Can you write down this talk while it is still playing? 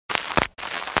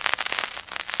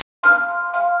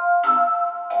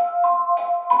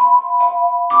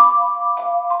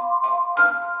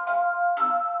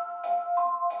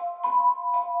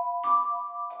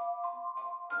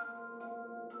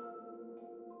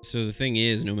So the thing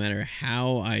is, no matter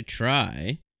how I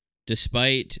try,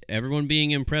 despite everyone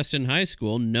being impressed in high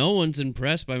school, no one's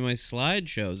impressed by my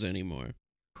slideshows anymore.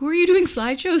 Who are you doing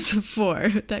slideshows for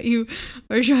that you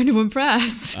are trying to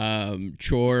impress?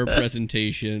 Chore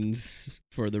presentations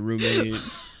for the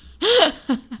roommates.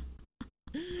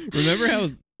 Remember how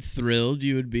thrilled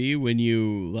you would be when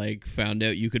you like found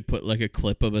out you could put like a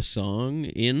clip of a song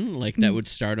in, like that would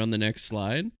start on the next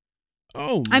slide?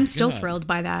 Oh my I'm still God. thrilled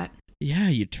by that. Yeah,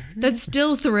 you turn. That's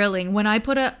still thrilling. When I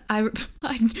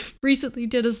recently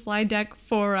did a slide deck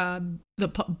for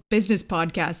the business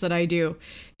podcast that I do,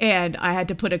 and I had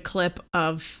to put a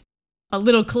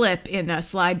little clip in a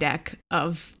slide deck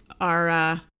of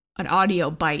our an audio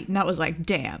bite, and that was like,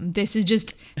 damn, this is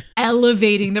just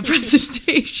elevating the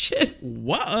presentation.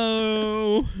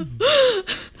 Whoa!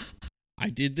 I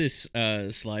did this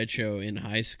slideshow in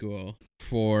high school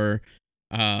for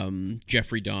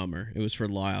Jeffrey Dahmer. It was for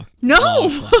law. No! Law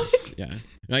class. Yeah.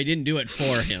 No, I didn't do it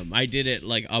for him. I did it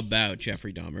like about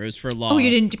Jeffrey Dahmer. It was for law. Oh, you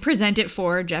didn't present it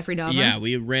for Jeffrey Dahmer? Yeah,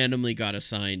 we randomly got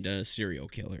assigned a serial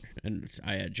killer, and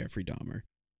I had Jeffrey Dahmer.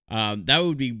 That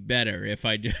would be better if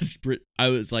I just, I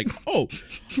was like, oh.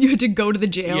 You had to go to the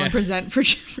jail and present for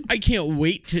Jeffrey. I can't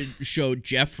wait to show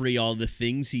Jeffrey all the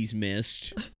things he's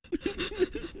missed.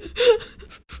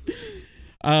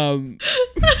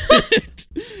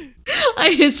 A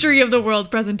history of the world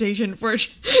presentation for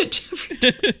Jeffrey.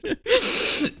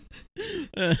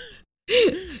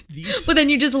 But then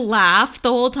you just laugh the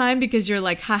whole time because you're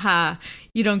like, haha,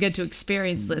 you don't get to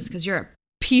experience this because you're a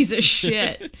piece of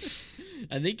shit.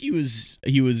 I think he was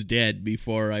dead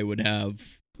before I would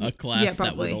have a class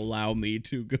that would allow me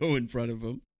to go in front of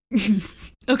him.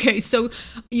 Okay, so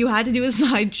you had to do a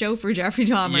slideshow for Jeffrey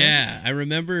Dahmer. Yeah, I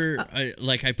remember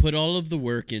I put all of the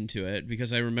work into it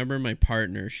because I remember my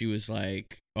partner, she was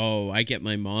like, oh, I get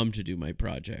my mom to do my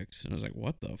projects. And I was like,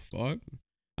 what the fuck?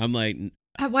 I'm like...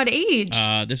 At what age?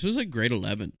 This was like grade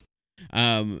 11.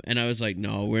 And I was like,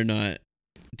 no, we're not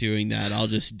doing that. I'll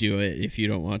just do it if you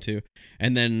don't want to.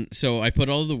 And then, so I put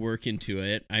all the work into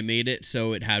it. I made it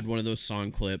so it had one of those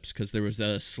song clips because there was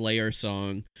a Slayer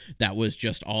song that was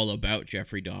just all about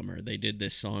Jeffrey Dahmer. They did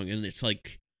this song and it's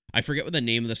like, I forget what the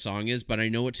name of the song is, but I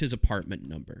know it's his apartment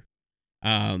number.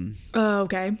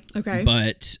 Okay.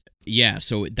 But yeah,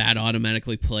 so that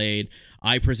automatically played.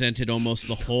 I presented almost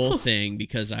the whole thing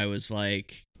because I was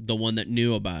like the one that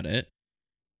knew about it.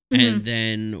 Mm-hmm. And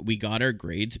then we got our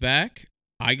grades back.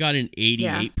 I got an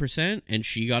 88% and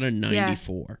she got a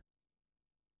 94. Yeah.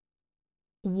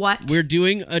 What? We're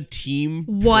doing a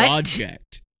team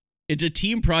project. It's a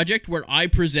team project where I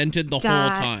presented the whole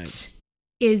time. That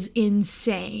is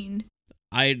insane.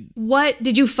 What?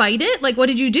 Did you fight it? Like, what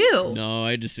did you do? No,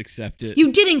 I just accept it.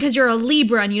 You didn't because you're a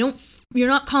Libra and you're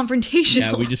not confrontational.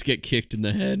 Yeah, we just get kicked in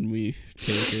the head and we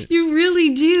take it. You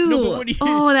really do. No,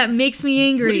 but that makes me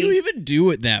angry. What do you even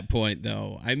do at that point,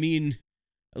 though? I mean...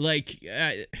 Like,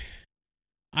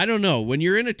 I don't know. When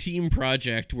you're in a team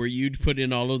project where you'd put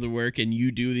in all of the work and you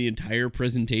do the entire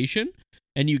presentation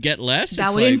and you get less,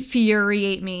 that would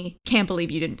infuriate me. Can't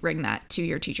believe you didn't bring that to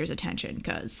your teacher's attention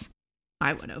because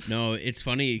I would have. No, it's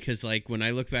funny because like when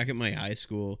I look back at my high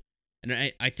school,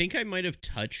 and I think I might have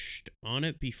touched on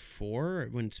it before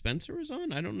when Spencer was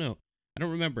on. I don't know. I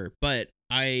don't remember. But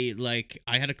I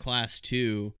had a class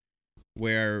too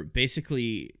where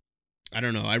basically... I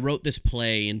don't know. I wrote this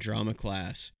play in drama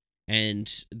class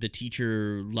and the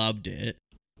teacher loved it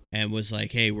and was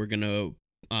like, hey, we're going to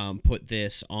put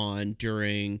this on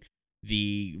during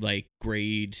the like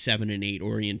grade 7 and 8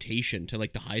 orientation to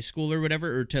like the high school or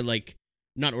whatever, or to like,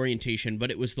 not orientation, but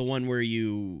it was the one where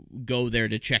you go there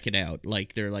to check it out.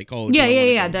 Like they're like, oh,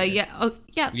 yeah.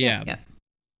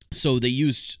 So they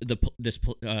used this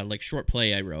like short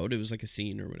play I wrote. It was like a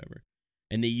scene or whatever.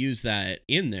 And they used that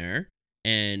in there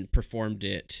and performed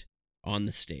it on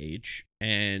the stage,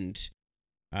 and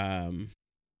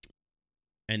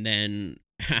then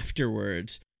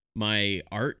afterwards, my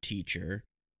art teacher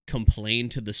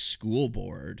complained to the school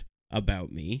board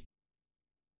about me.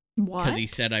 What? Because he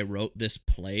said I wrote this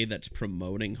play that's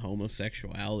promoting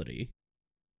homosexuality.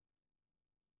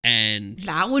 And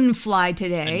that wouldn't fly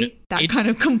today. That kind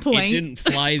of complaint. It didn't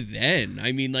fly then.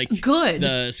 I mean, like, good.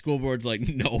 The school board's like,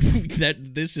 no,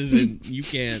 this isn't. You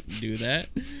can't do that.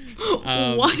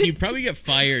 What? He'd probably get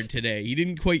fired today. He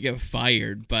didn't quite get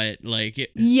fired, but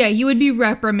like, yeah, he would be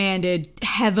reprimanded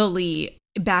heavily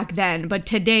back then. But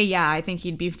today, yeah, I think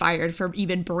he'd be fired for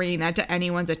even bringing that to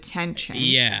anyone's attention.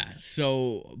 Yeah.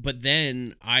 So, but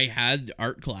then I had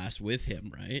art class with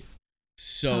him, right?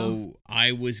 So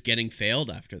I was getting failed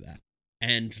after that.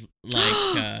 And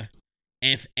like,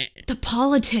 the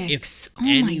politics. If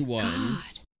anyone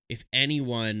if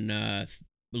anyone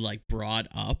like brought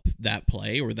up that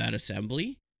play or that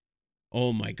assembly,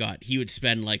 oh my God, he would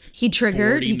spend like he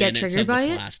triggered. 40 You get minutes triggered of by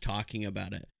the it. class talking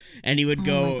about it, and he would Oh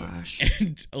go, my gosh.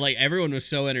 and like everyone was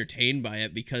so entertained by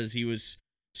it because he was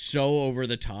so over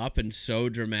the top and so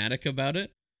dramatic about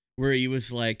it, where he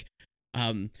was like,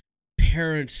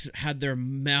 parents had their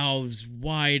mouths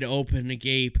wide open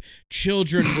agape,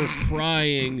 children were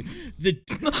crying, the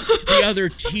other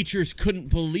teachers couldn't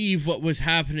believe what was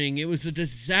happening, it was a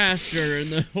disaster,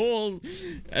 and all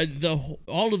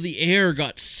of the air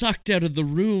got sucked out of the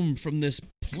room from this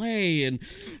play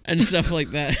and stuff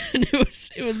like that. And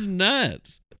it was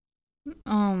nuts.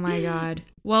 Oh my God.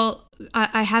 Well, we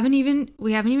haven't even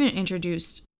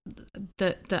introduced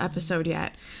the episode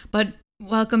yet, but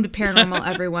welcome to Paranormal,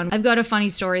 everyone. I've got a funny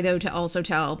story though to also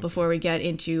tell before we get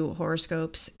into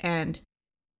horoscopes, and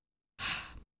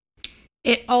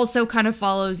it also kind of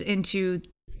follows into,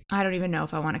 I don't even know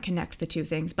if I want to connect the two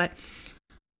things, but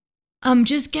I'm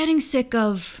just getting sick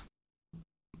of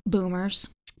boomers.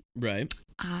 Right.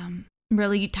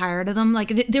 Really tired of them. Like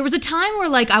there was a time where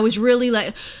like I was really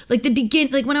like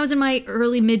when I was in my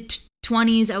early mid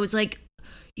 20s, I was like,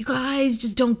 you guys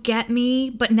just don't get me.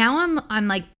 But now I'm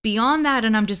like beyond that,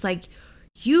 and I'm just like,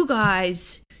 you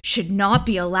guys should not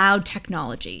be allowed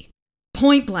technology.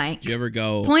 Point blank. Do you ever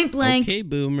go point blank? Okay,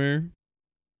 boomer.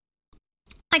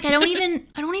 Like I don't even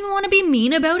want to be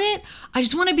mean about it. I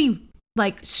just want to be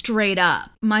like straight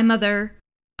up. My mother,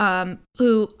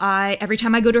 who every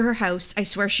time I go to her house, I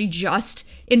swear she just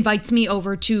invites me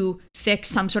over to fix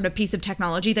some sort of piece of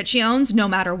technology that she owns, no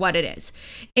matter what it is.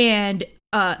 And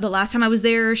the last time I was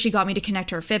there, she got me to connect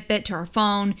her Fitbit to her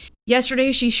phone.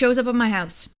 Yesterday, she shows up at my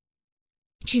house.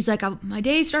 She's like, my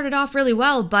day started off really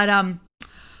well, but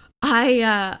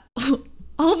I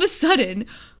all of a sudden,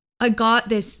 I got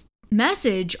this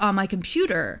message on my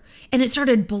computer, and it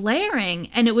started blaring,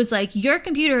 and it was like, your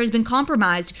computer has been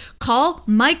compromised. Call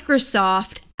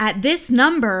Microsoft at this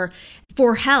number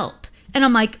for help. And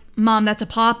I'm like, Mom, that's a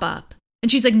pop-up.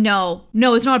 And she's like, no,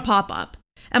 it's not a pop-up.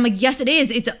 I'm like, yes, it is.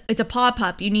 It's a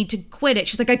pop-up. You need to quit it.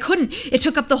 She's like, I couldn't. It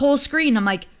took up the whole screen. I'm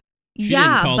like, she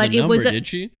didn't call but the it number, was. Did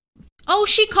she? Oh,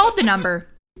 she called the number.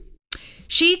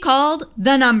 She called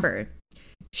the number.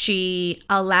 She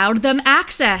allowed them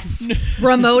access,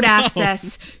 remote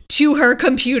access to her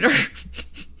computer.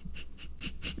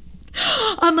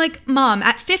 I'm like, Mom,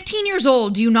 at 15 years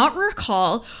old, do you not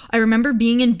recall? I remember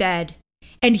being in bed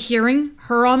and hearing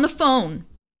her on the phone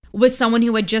with someone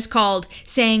who had just called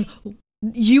saying,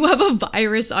 you have a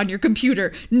virus on your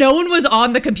computer. No one was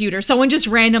on the computer. Someone just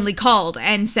randomly called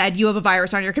and said, you have a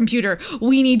virus on your computer.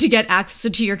 We need to get access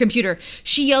to your computer.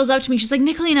 She yells out to me. She's like,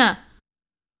 Nicolina,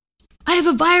 I have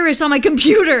a virus on my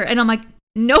computer. And I'm like,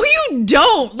 no, you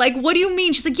don't. Like, what do you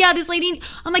mean? She's like, yeah, this lady.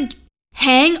 I'm like,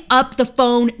 hang up the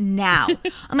phone now.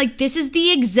 I'm like, this is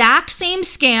the exact same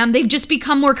scam. They've just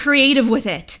become more creative with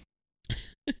it.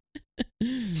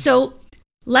 So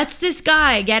lets this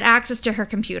guy get access to her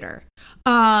computer.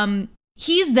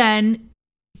 He's then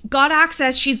got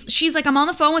access. She's like, I'm on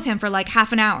the phone with him for like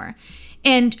half an hour.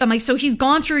 And I'm like, so he's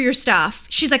gone through your stuff.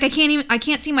 She's like, I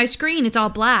can't see my screen. It's all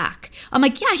black. I'm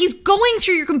like, yeah, he's going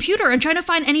through your computer and trying to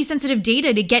find any sensitive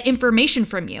data to get information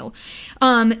from you,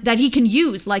 that he can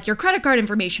use, like your credit card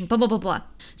information, blah, blah, blah, blah.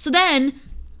 So then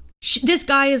this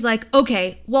guy is like,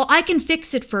 okay, well, I can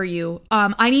fix it for you.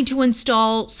 I need to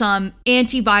install some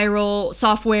antiviral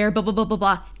software, blah, blah, blah, blah,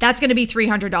 blah. That's going to be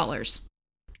 $300.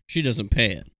 She doesn't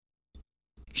pay it.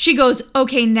 She goes,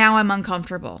 okay, now I'm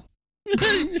uncomfortable.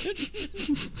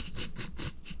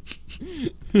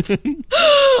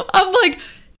 I'm like,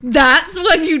 that's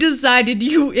when you decided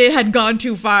it had gone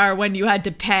too far, when you had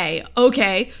to pay.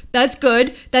 Okay, that's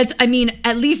good.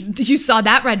 At least you saw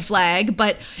that red flag.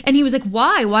 And he was like,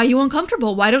 why are you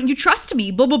uncomfortable? Why don't you trust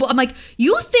me? Blah, blah, blah. I'm like,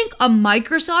 you think a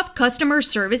Microsoft customer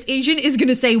service agent is going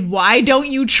to say, why don't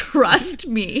you trust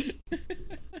me?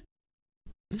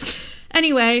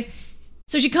 Anyway,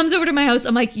 so she comes over to my house.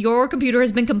 I'm like, your computer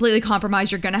has been completely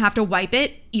compromised. You're going to have to wipe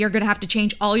it. You're going to have to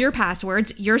change all your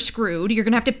passwords. You're screwed. You're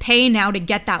going to have to pay now to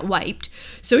get that wiped.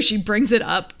 So she brings it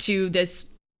up to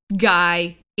this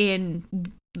guy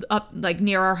up like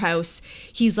near our house.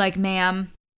 He's like,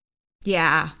 ma'am,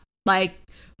 yeah, like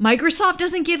Microsoft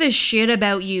doesn't give a shit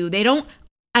about you. They don't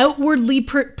outwardly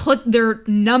put their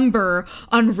number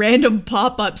on random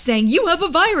pop-ups saying, you have a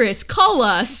virus, call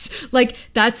us. Like,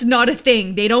 that's not a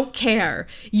thing. They don't care.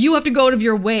 You have to go out of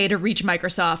your way to reach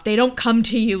Microsoft. They don't come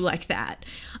to you like that.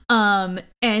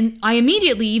 And I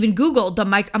immediately even Googled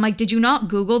I'm like, did you not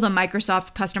Google the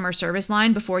Microsoft customer service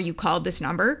line before you called this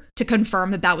number to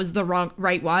confirm that was the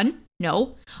right one?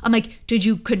 No. I'm like, did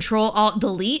you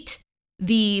Control-Alt-Delete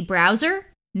the browser?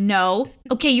 No.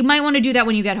 Okay, you might want to do that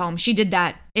when you get home. She did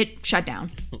that. It shut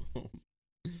down.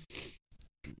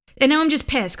 And now I'm just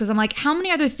pissed because I'm like, how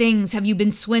many other things have you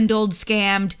been swindled,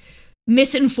 scammed,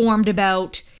 misinformed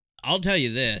about? I'll tell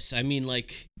you this. I mean,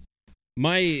 like,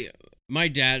 my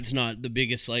dad's not the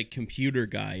biggest, like, computer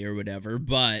guy or whatever,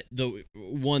 but the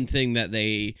one thing that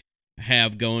they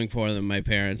have going for them, my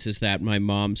parents, is that my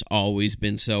mom's always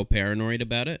been so paranoid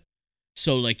about it.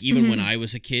 So, like, even when I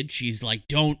was a kid, she's like,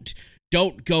 don't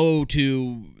go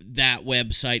to that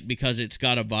website because it's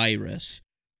got a virus.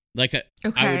 Like,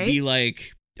 I would be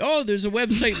like, oh, there's a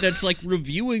website that's, like,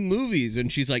 reviewing movies.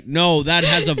 And she's like, no, that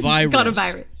has a virus. It's got a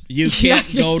virus. You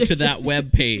can't go to that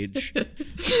web page.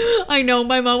 I know.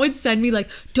 My mom would send me, like,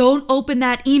 don't open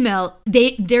that email.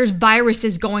 There's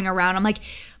viruses going around. I'm like,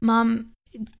 Mom,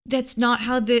 that's not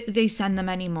how they send them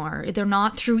anymore. They're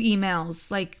not through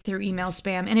emails, like through email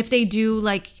spam. And if they do,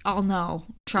 like, I'll know.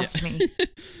 Trust me.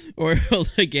 Or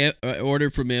like order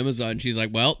from Amazon. She's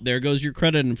like, well, there goes your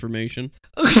credit information.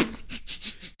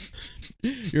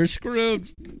 You're screwed.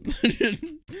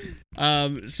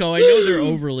 So I know they're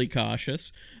overly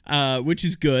cautious, which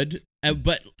is good.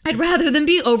 But I'd rather them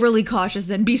be overly cautious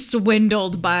than be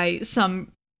swindled by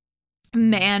some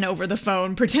man over the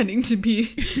phone pretending to be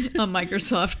a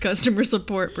Microsoft customer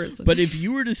support person. But if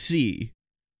you were to see,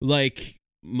 like,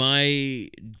 my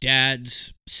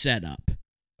dad's setup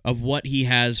of what he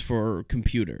has for a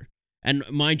computer, and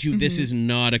mind you, this is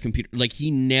not a computer. Like,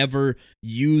 he never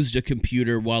used a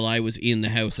computer while I was in the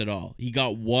house at all. He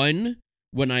got one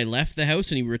when I left the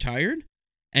house and he retired.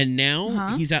 And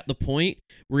now he's at the point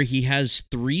where he has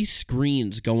 3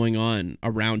 screens going on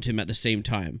around him at the same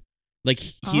time. Like,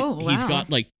 he's got,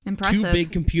 like, impressive. 2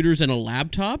 big computers and a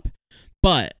laptop,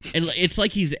 but it's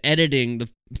like he's editing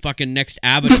the fucking next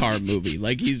Avatar movie.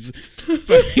 Like, he's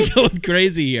fucking going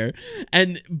crazy here.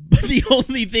 And the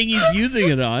only thing he's using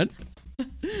it on,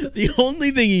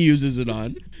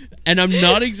 and I'm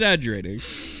not exaggerating,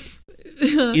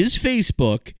 is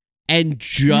Facebook and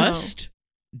just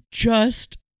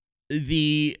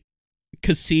the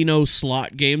casino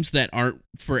slot games that aren't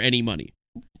for any money.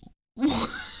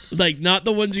 Like, not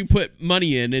the ones you put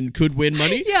money in and could win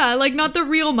money. Yeah, like, not the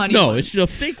real money No, ones. it's the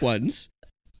fake ones.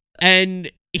 And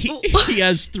he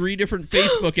has 3 different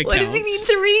Facebook accounts. What does he need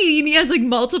 3? He has, like,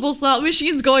 multiple slot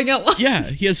machines going at once. Yeah,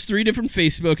 he has 3 different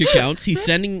Facebook accounts. He's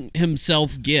sending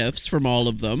himself gifts from all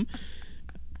of them.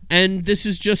 And this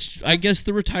is just, I guess,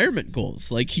 the retirement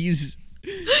goals. Like, he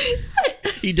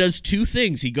does 2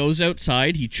 things. He goes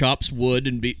outside, he chops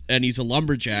wood, and he's a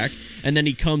lumberjack. And then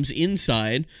he comes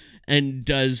inside and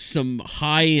does some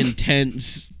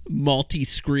high-intense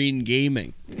multi-screen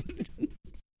gaming.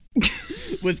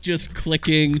 With just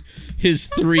clicking his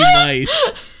 3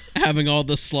 mice, having all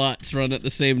the slots run at the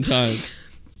same time.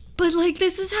 But, like,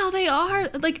 this is how they are.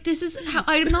 Like, this is how...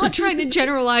 I'm not trying to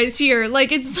generalize here.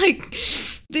 Like, it's like...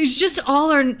 There's just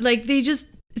all or... Like, they just...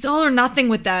 It's all or nothing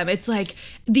with them. It's like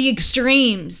the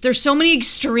extremes. There's so many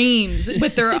extremes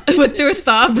with their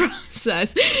thought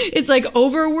process. It's like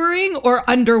over worrying or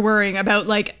under worrying about,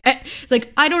 like, it's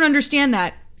like, I don't understand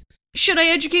that. Should I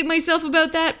educate myself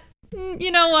about that?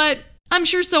 You know what? I'm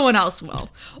sure someone else will.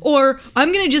 Or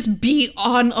I'm going to just be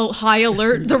on a high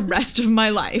alert the rest of my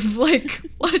life. Like,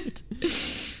 what?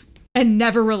 And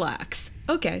never relax.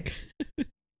 Okay.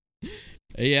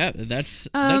 Yeah, that's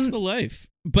the life.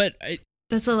 But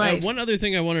that's a life. One other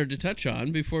thing I wanted to touch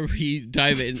on before we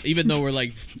dive in, even though we're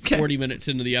like 40 minutes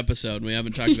into the episode and we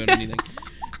haven't talked about anything.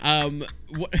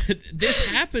 This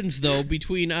happens, though,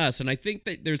 between us, and I think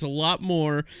that there's a lot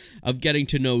more of getting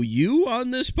to know you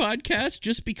on this podcast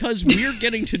just because we're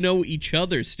getting to know each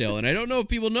other still, and I don't know if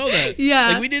people know that.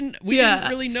 Yeah. Like, we didn't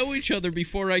really know each other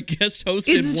before I guest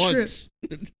hosted once.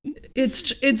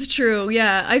 It's true.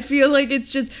 Yeah. I feel like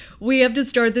it's just, we have to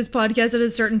start this podcast at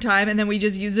a certain time and then we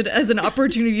just use it as an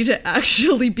opportunity to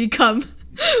actually become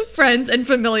friends and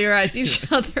familiarize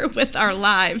each other with our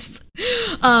lives.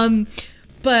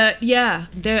 But yeah,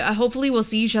 hopefully we'll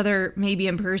see each other maybe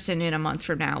in person in a month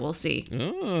from now. We'll see.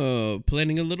 Oh,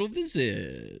 planning a little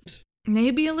visit.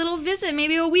 Maybe a little visit.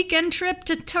 Maybe a weekend trip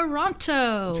to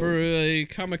Toronto. For a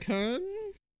Comic-Con?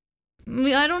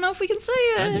 I don't know if we can say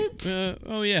it.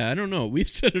 I don't know. We've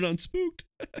said it on Spooked.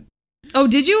 Oh,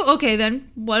 did you? Okay, then.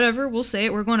 Whatever. We'll say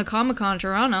it. We're going to Comic-Con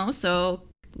Toronto, so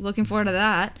looking forward to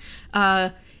that.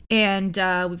 And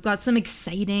we've got some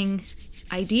exciting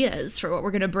ideas for what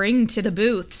we're going to bring to the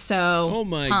booth, so oh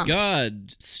my pumped.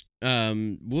 God.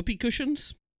 Whoopee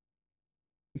cushions?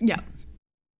 Yeah.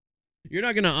 You're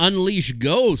not going to unleash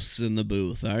ghosts in the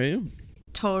booth, are you?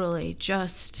 Totally.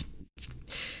 Just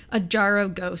a jar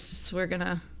of ghosts we're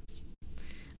gonna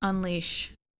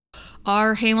unleash.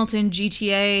 Our Hamilton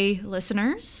GTA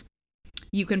listeners,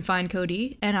 you can find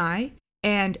Cody and I,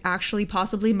 and actually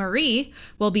possibly Marie,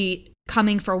 will be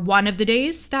coming for one of the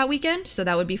days that weekend, so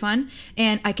that would be fun.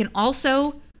 And I can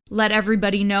also let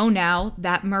everybody know now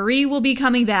that Marie will be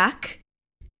coming back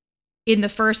in the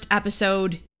first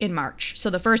episode in March. So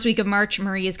the first week of March,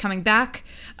 Marie is coming back.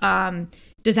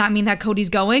 Does that mean that Cody's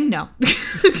going? No.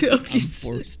 I'm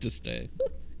forced to stay.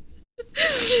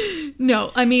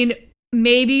 No, I mean,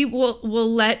 maybe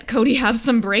we'll let Cody have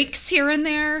some breaks here and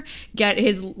there, get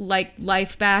his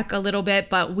life back a little bit,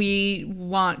 but we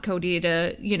want Cody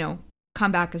to,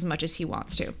 come back as much as he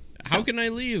wants to. So. How can I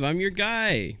leave? I'm your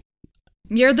guy.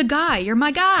 You're the guy. You're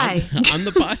my guy.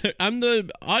 I'm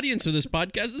the audience of this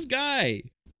podcast. This guy.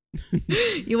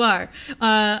 You are.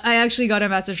 I actually got a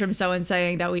message from someone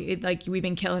saying that we've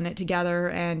been killing it together,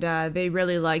 and they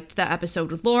really liked the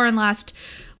episode with Lauren last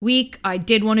week. I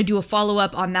did want to do a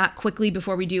follow-up on that quickly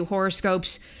before we do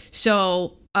horoscopes.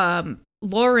 So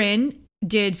Lauren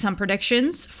did some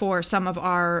predictions for some of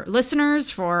our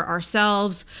listeners, for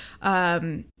ourselves,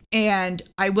 and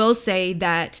I will say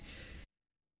that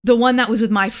the one that was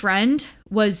with my friend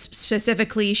was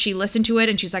specifically, she listened to it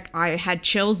and she's like, I had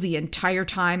chills the entire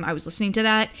time I was listening to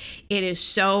that. It is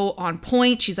so on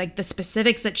point. She's like, the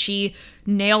specifics that she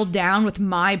nailed down with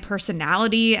my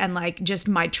personality and like just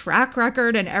my track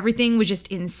record and everything was just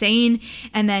insane.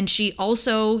 And then she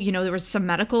also, there was some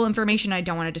medical information. I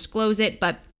don't want to disclose it,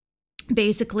 but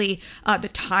basically the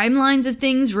timelines of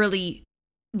things really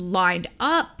lined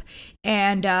up,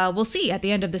 and we'll see at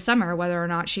the end of the summer whether or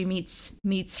not she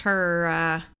meets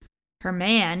her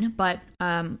man, but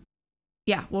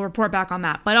yeah, we'll report back on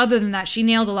that. But other than that, she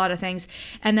nailed a lot of things.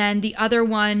 And then the other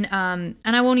one, and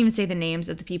I won't even say the names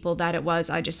of the people that it was,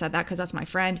 I just said that because that's my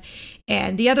friend.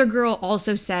 And the other girl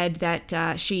also said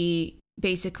that she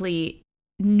basically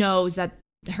knows that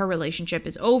her relationship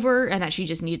is over and that she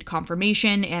just needed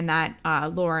confirmation, and that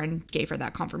Lauren gave her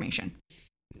that confirmation.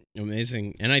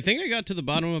 Amazing. And I think I got to the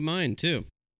bottom of mine, too.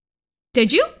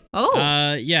 Did you?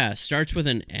 Oh. Yeah, starts with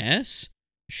an S,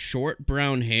 short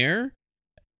brown hair.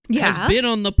 Yeah. Has been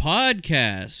on the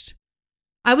podcast.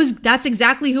 That's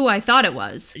exactly who I thought it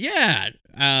was. Yeah.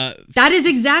 That is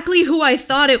exactly who I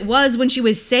thought it was when she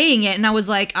was saying it, and I was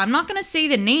like, I'm not going to say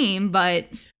the name, but...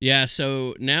 Yeah,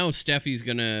 so now Steffi's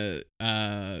going to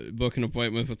book an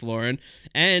appointment with Lauren,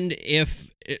 and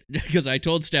because I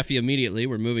told Steffi immediately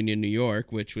we're moving to New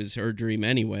York, which was her dream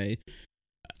anyway.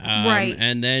 Right.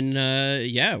 And then,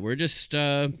 we're just,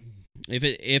 if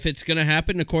it's going to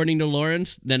happen according to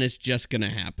Lawrence, then it's just going to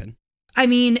happen. I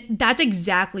mean, that's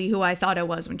exactly who I thought it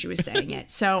was when she was saying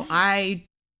it, so I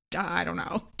don't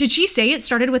know. Did she say it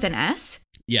started with an S?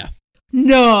 Yeah.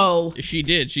 No. She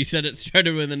did. She said it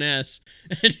started with an S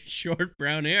and short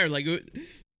brown hair.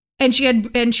 And she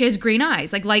has green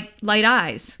eyes, like light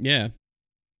eyes. Yeah.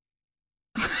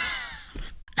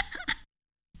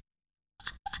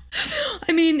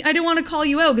 I mean, I didn't want to call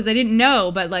you out because I didn't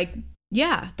know, but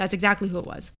yeah, that's exactly who it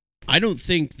was. I don't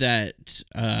think that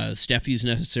Steffi's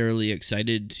necessarily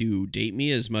excited to date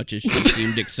me as much as she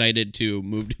seemed excited to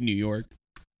move to New York.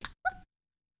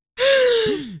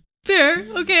 Fair.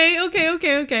 Okay.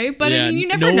 But yeah, I mean, you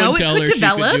never know. It could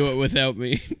develop. She could do it without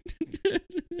me.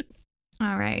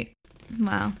 All right.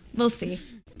 Well, we'll see.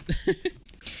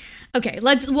 Okay.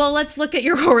 Let's look at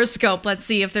your horoscope. Let's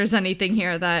see if there's anything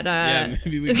here that. Yeah,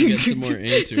 maybe we can get some more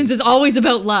answers. Since it's always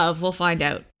about love, we'll find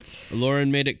out.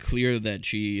 Lauren made it clear that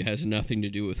she has nothing to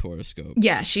do with horoscope.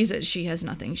 Yeah, she has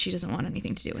nothing. She doesn't want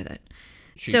anything to do with it.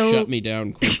 She shut me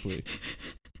down quickly.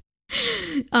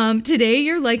 Today,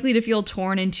 you're likely to feel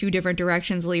torn in two different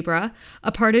directions, Libra.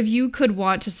 A part of you could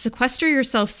want to sequester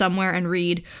yourself somewhere and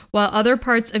read, while other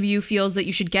parts of you feels that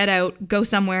you should get out, go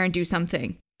somewhere, and do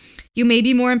something. You may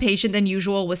be more impatient than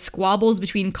usual with squabbles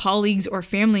between colleagues or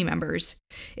family members.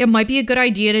 It might be a good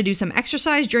idea to do some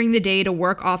exercise during the day to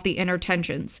work off the inner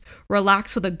tensions.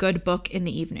 Relax with a good book in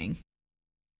the evening.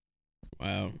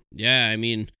 Wow. Yeah, I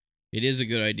mean, it is a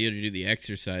good idea to do the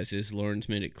exercises. Lauren's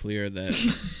made it clear that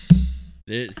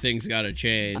things gotta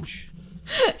change.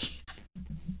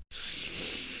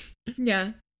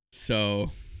 Yeah.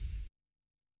 So,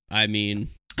 I mean...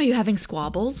 Are you having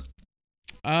squabbles?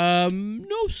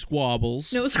 No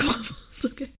squabbles. No squabbles,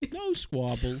 okay. No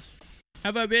squabbles.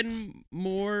 Have I been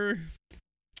more...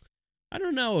 I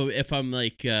don't know if I'm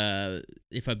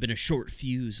if I've been a short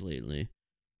fuse lately,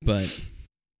 but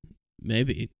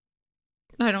maybe.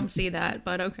 I don't see that,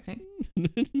 but okay.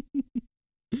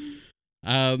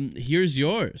 Here's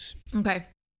yours. Okay.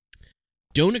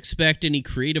 Don't expect any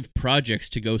creative projects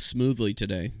to go smoothly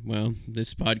today. Well,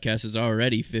 this podcast is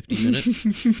already 50 minutes.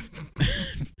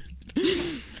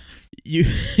 You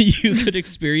could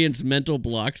experience mental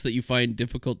blocks that you find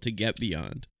difficult to get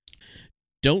beyond.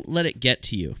 Don't let it get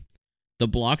to you. The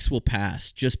blocks will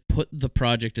pass. Just put the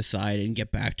project aside and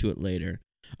get back to it later.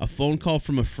 A phone call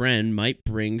from a friend might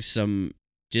bring some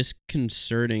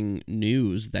disconcerting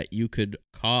news that could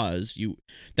cause you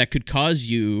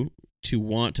to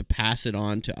want to pass it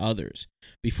on to others.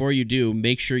 Before you do,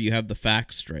 make sure you have the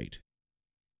facts straight.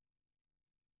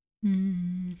 I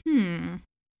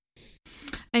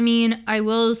mean, I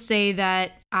will say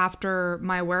that after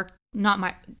my work,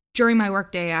 during my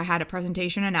work day, I had a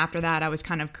presentation, and after that I was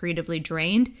kind of creatively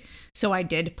drained. So I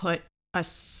did put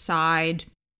aside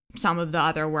some of the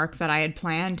other work that I had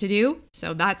planned to do.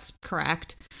 So that's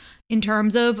correct. In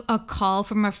terms of a call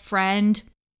from a friend,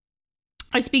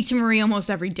 I speak to Marie almost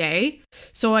every day,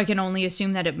 so I can only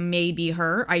assume that it may be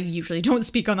her. I usually don't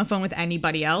speak on the phone with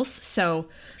anybody else. So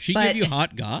she give you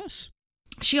hot goss?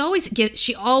 She always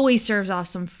serves up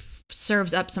some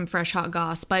fresh hot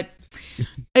goss, but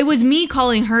it was me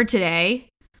calling her today,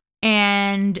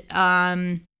 and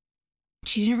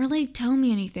she didn't really tell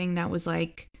me anything that was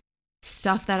like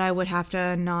stuff that I would have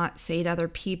to not say to other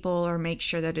people or make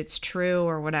sure that it's true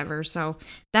or whatever. So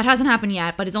that hasn't happened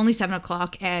yet, but it's only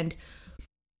 7:00, and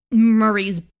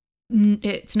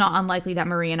it's not unlikely that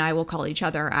Marie and I will call each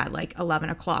other at like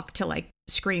 11:00 to like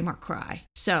scream or cry.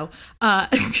 So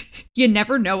you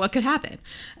never know what could happen.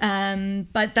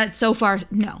 But that so far,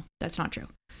 no, that's not true.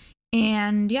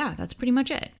 And yeah, that's pretty much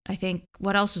it. I think,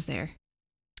 what else was there?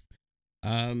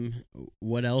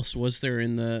 What else was there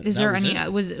in the? Is there any?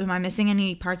 Am I missing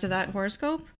any parts of that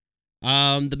horoscope?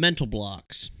 The mental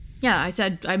blocks. Yeah, I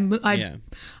said I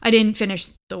didn't finish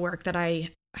the work that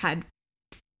I had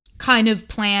kind of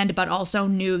planned, but also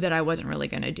knew that I wasn't really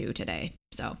going to do today.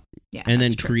 So yeah. And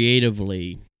then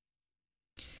creatively,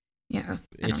 yeah,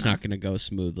 it's not going to go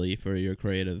smoothly for your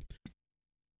creative.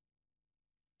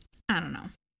 I don't know.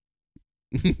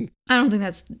 I don't think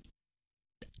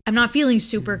I'm not feeling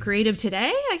super creative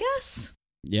today, I guess.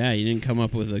 Yeah, you didn't come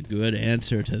up with a good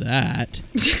answer to that.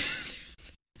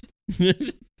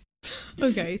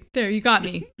 Okay, there, you got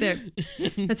me. There.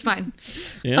 That's fine.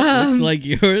 Yeah, looks like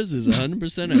yours is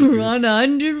 100% accurate.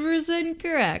 100%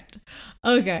 correct.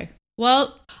 Okay.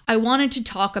 Well, I wanted to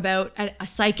talk about a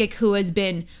psychic who has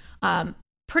been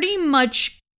pretty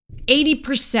much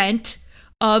 80%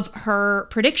 of her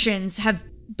predictions have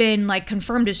been like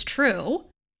confirmed as true,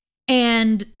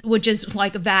 and which is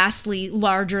like vastly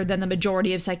larger than the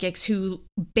majority of psychics who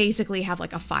basically have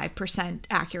like a 5%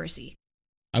 accuracy.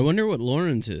 I wonder what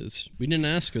Lauren's is. We didn't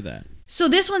ask her that. So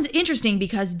this one's interesting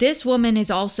because this woman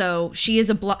is also, she is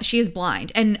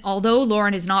blind. And although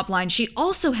Lauren is not blind, she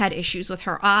also had issues with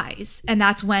her eyes. And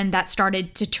that's when that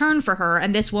started to turn for her.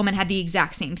 And this woman had the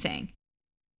exact same thing.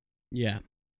 Yeah.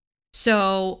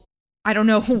 So I don't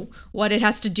know what it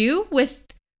has to do with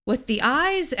the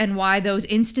eyes and why those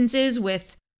instances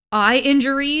with eye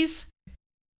injuries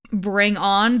bring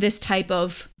on this type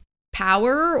of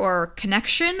power or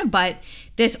connection, but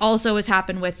this also has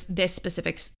happened with this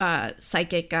specific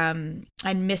psychic and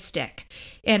mystic,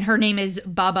 and her name is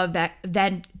Baba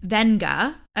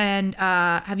Vanga. And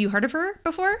have you heard of her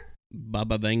before?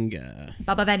 Baba Vanga.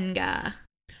 Baba Vanga.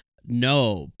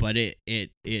 No, but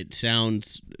it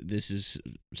sounds. This is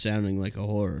sounding like a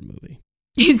horror movie.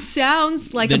 It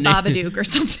sounds like a Babadook or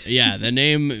something. Yeah, the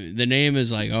name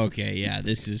is like, okay, yeah,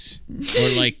 this is, or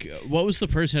like, what was the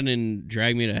person in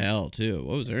Drag Me to Hell too?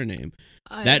 What was her name?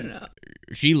 I don't know.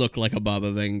 She looked like a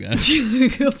Baba Vanga. She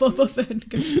looked like a Baba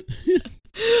Vanga.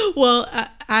 Well,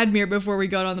 Admir, before we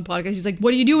got on the podcast, he's like,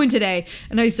 "What are you doing today?"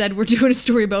 And I said, "We're doing a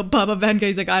story about Baba Vanga."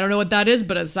 He's like, "I don't know what that is,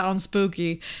 but it sounds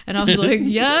spooky." And I was like,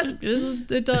 "Yeah,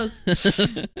 it does."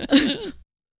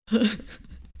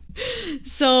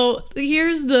 So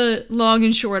here's the long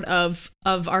and short of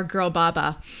our girl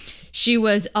Baba. She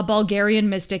was a Bulgarian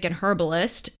mystic and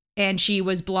herbalist, and she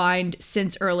was blind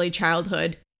since early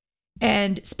childhood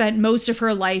and spent most of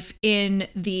her life in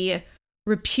the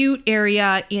Repute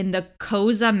area in the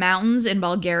Koza Mountains in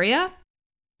Bulgaria.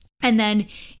 And then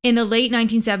in the late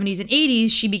 1970s and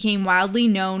 80s, she became widely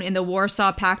known in the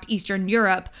Warsaw Pact Eastern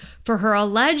Europe for her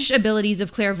alleged abilities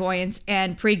of clairvoyance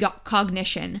and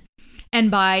precognition.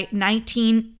 And by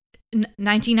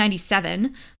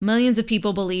 1997, millions of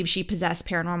people believe she possessed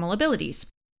paranormal abilities.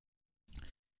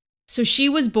 So she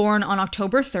was born on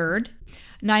October 3rd,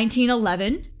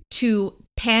 1911, to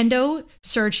Pando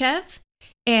Serchev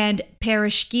and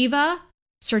Perishkiva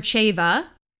Sercheva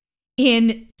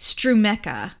in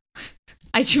Strumeka.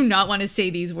 I do not want to say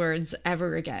these words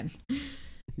ever again.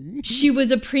 She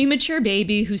was a premature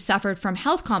baby who suffered from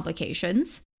health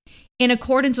complications. In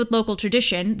accordance with local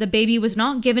tradition, the baby was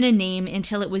not given a name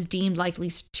until it was deemed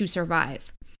likely to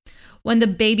survive. When the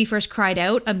baby first cried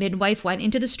out, a midwife went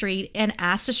into the street and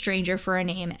asked a stranger for a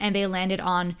name, and they landed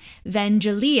on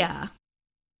Vangelia.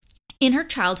 In her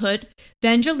childhood,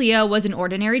 Vangelia was an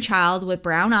ordinary child with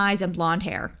brown eyes and blonde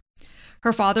hair.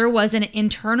 Her father was an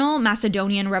internal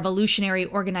Macedonian Revolutionary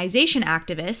Organization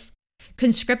activist,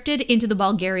 conscripted into the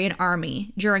Bulgarian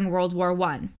army during World War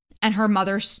I, and her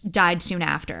mother died soon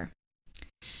after.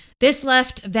 This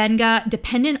left Vanga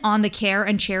dependent on the care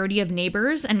and charity of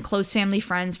neighbors and close family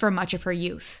friends for much of her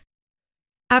youth.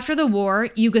 After the war,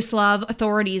 Yugoslav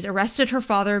authorities arrested her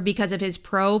father because of his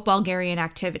pro-Bulgarian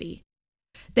activity.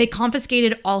 They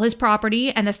confiscated all his property,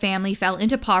 and the family fell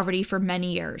into poverty for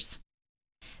many years.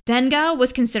 Vanga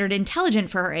was considered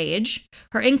intelligent for her age.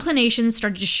 Her inclinations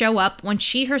started to show up when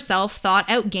she herself thought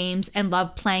out games and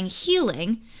loved playing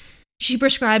healing. She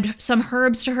prescribed some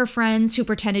herbs to her friends who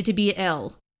pretended to be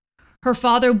ill. Her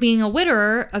father, being a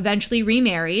widower, eventually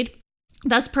remarried,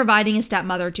 thus providing a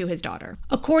stepmother to his daughter.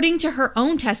 According to her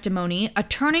own testimony, a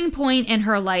turning point in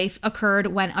her life occurred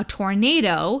when a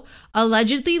tornado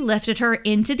allegedly lifted her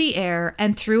into the air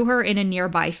and threw her in a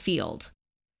nearby field.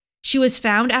 She was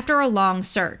found after a long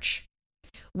search.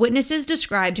 Witnesses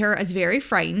described her as very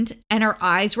frightened, and her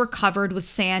eyes were covered with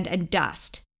sand and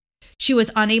dust. She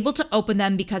was unable to open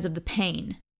them because of the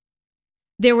pain.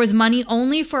 There was money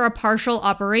only for a partial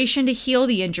operation to heal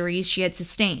the injuries she had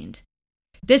sustained.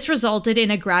 This resulted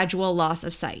in a gradual loss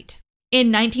of sight.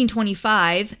 In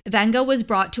 1925, Vanga was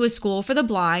brought to a school for the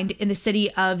blind in the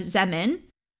city of Zemun,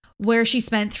 where she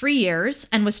spent 3 years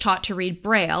and was taught to read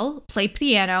Braille, play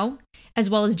piano, as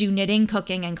well as do knitting,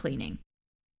 cooking, and cleaning.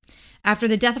 After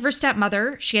the death of her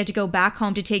stepmother, she had to go back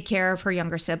home to take care of her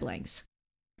younger siblings.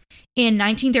 In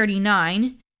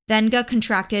 1939, Vanga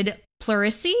contracted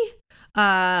pleurisy,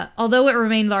 although it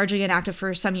remained largely inactive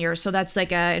for some years, so that's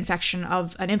like an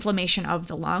inflammation of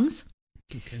the lungs.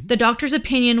 Okay. The doctor's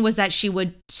opinion was that she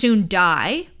would soon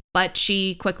die, but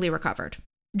she quickly recovered.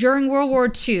 During World War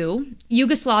II,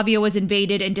 Yugoslavia was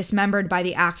invaded and dismembered by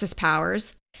the Axis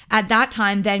powers. At that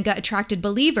time, Vanga attracted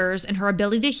believers in her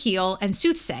ability to heal and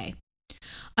soothsay.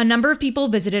 A number of people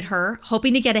visited her,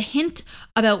 hoping to get a hint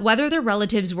about whether their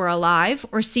relatives were alive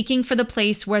or seeking for the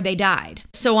place where they died.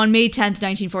 So on May 10th,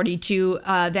 1942,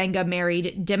 Vanga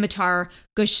married Dimitar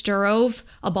Gusturov,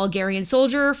 a Bulgarian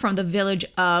soldier from the village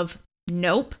of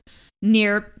Nope,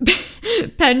 near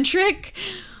Pentrik,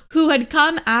 who had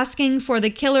come asking for the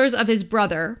killers of his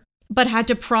brother, but had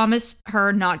to promise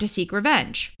her not to seek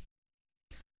revenge.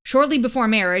 Shortly before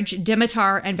marriage,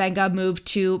 Dimitar and Vanga moved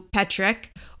to Petrik,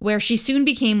 where she soon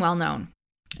became well known.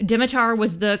 Dimitar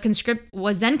was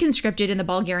then conscripted in the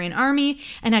Bulgarian army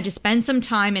and had to spend some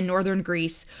time in northern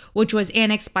Greece, which was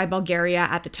annexed by Bulgaria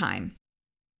at the time.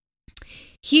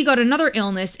 He got another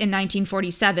illness in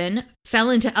 1947,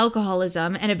 fell into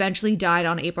alcoholism, and eventually died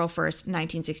on April 1st,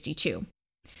 1962.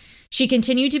 She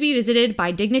continued to be visited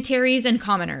by dignitaries and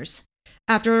commoners.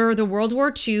 After the World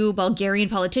War II, Bulgarian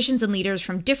politicians and leaders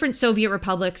from different Soviet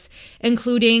republics,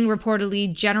 including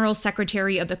reportedly General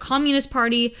Secretary of the Communist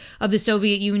Party of the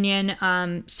Soviet Union,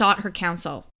 sought her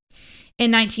counsel.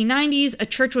 In 1990s, a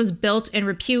church was built in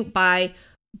repute by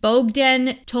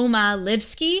Bogdan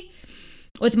Tomalivsky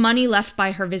with money left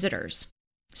by her visitors.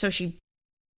 So she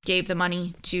gave the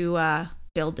money to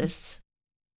build this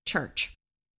church.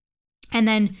 And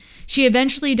then she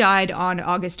eventually died on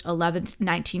August 11th,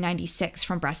 1996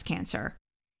 from breast cancer.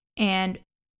 And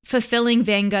fulfilling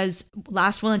Vanga's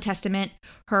last will and testament,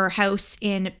 her house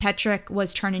in Petrik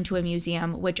was turned into a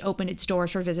museum, which opened its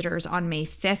doors for visitors on May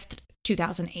 5th,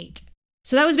 2008.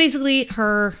 So that was basically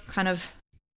her kind of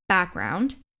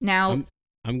background. Now,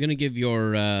 I'm going to give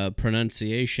your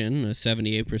pronunciation a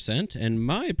 78% and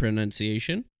my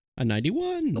pronunciation a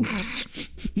 91.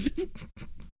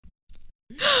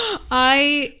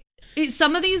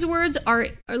 Some of these words are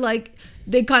like,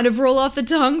 they kind of roll off the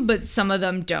tongue, but some of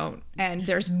them don't. And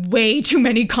there's way too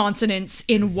many consonants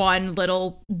in one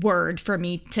little word for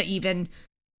me to even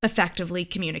effectively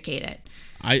communicate it.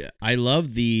 I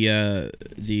love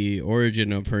the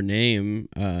origin of her name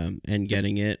and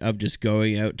getting it, of just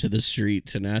going out to the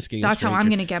streets and asking. That's how I'm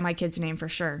going to get my kid's name for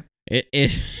sure.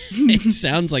 It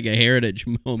sounds like a heritage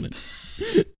moment.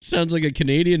 Sounds like a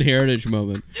Canadian heritage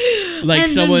moment. Like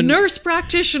and someone, the nurse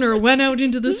practitioner went out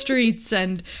into the streets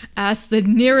and asked the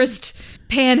nearest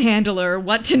panhandler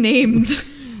what to name.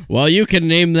 Well, you can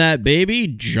name that baby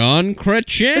John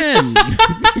Chrétien.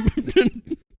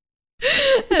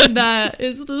 And that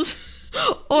is the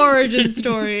origin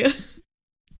story.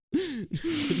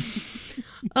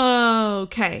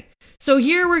 Okay. So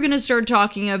here we're going to start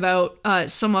talking about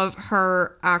some of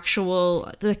her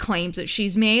the claims that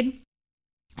she's made.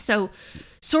 So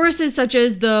sources such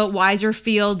as the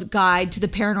Weiserfield Guide to the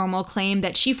Paranormal claim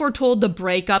that she foretold the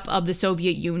breakup of the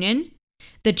Soviet Union,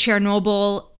 the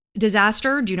Chernobyl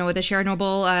disaster. Do you know what the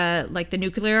Chernobyl, the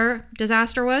nuclear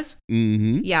disaster was?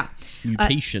 Mm-hmm. Yeah.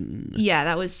 Mutation. Yeah,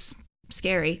 that was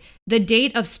scary. The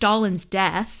date of Stalin's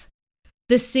death,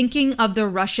 the sinking of the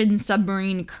Russian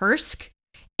submarine Kursk,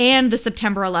 and the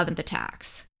September 11th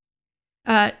attacks.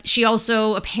 She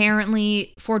also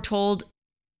apparently foretold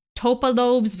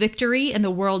Topolov's victory in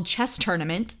the World Chess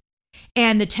Tournament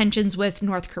and the tensions with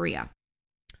North Korea.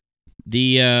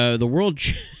 The World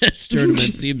Chess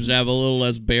Tournament seems to have a little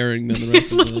less bearing than the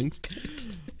rest of the things.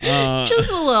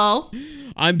 Just a little.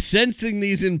 I'm sensing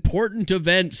these important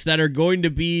events that are going to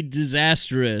be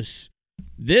disastrous.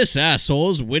 This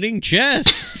asshole's winning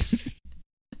chess.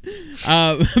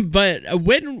 But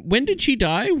when did she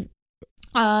die? In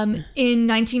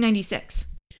 1996.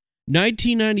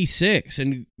 1996,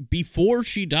 and before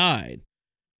she died,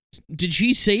 did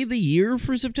she say the year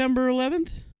for September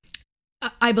 11th?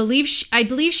 I believe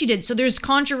she did. So there's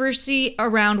controversy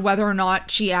around whether or not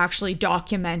she actually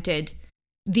documented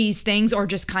these things, or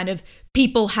just kind of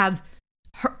people have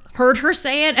heard her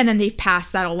say it, and then they've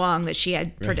passed that along that she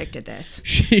had predicted this.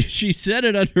 She said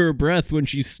it under her breath when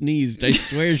she sneezed. I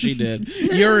swear she did.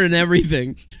 Urine,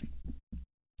 everything.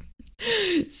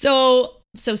 So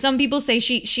some people say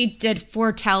she did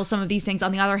foretell some of these things.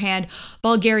 On the other hand,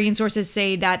 Bulgarian sources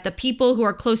say that the people who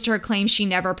are close to her claim she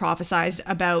never prophesied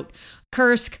about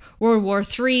Kursk, World War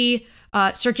III,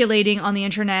 circulating on the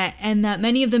internet, and that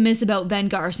many of the myths about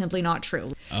Vanga are simply not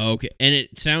true. Okay, and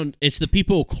it's the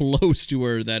people close to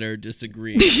her that are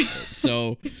disagreeing.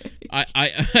 So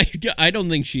I don't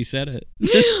think she said it.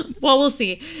 Well, we'll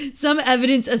see. Some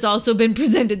evidence has also been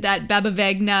presented that Baba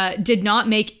Vanga did not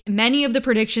make many of the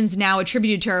predictions now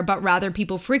attributed to her, but rather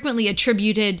people frequently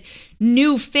attributed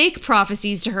new fake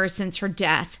prophecies to her since her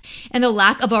death. And the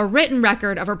lack of a written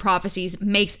record of her prophecies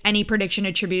makes any prediction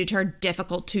attributed to her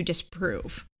difficult to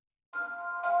disprove.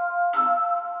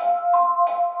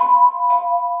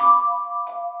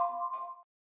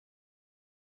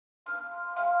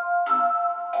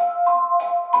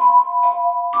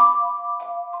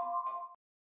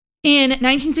 In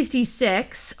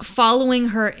 1966, following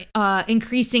her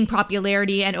increasing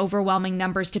popularity and overwhelming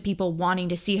numbers to people wanting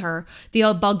to see her, the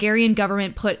Bulgarian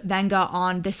government put Vanga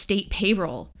on the state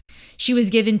payroll. She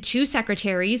was given 2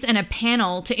 secretaries and a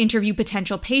panel to interview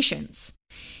potential patients.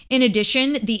 In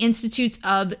addition, the Institutes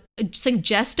of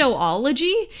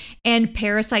Suggestology and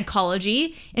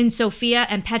Parapsychology in Sofia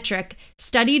and Petric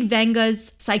studied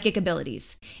Vanga's psychic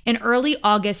abilities. In early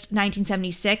August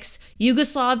 1976,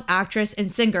 Yugoslav actress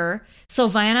and singer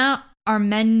Silvana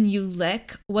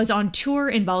Armenulik was on tour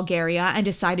in Bulgaria and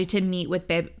decided to meet with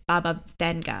Baba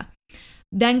Vanga.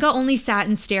 Vanga only sat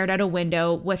and stared out a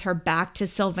window with her back to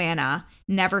Silvana,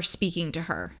 never speaking to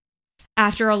her.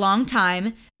 After a long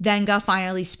time, Vanga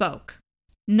finally spoke.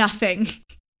 "Nothing.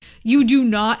 You do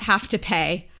not have to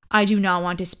pay. I do not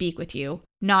want to speak with you.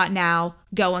 Not now.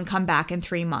 Go and come back in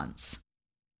 3 months."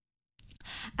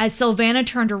 As Silvana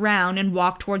turned around and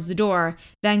walked towards the door,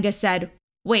 Vanga said,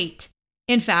 "Wait.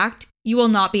 In fact, you will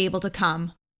not be able to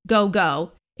come.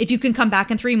 Go. If you can come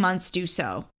back in 3 months, do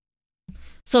so."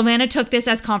 Silvana took this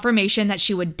as confirmation that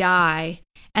she would die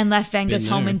and left Vanga's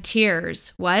home in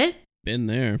tears. What? Been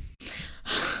there.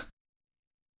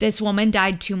 This woman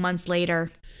died 2 months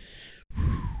later,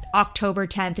 October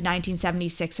 10th,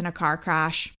 1976, in a car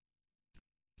crash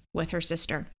with her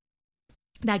sister.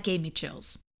 That gave me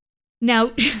chills.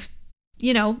 Now,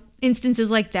 instances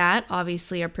like that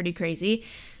obviously are pretty crazy.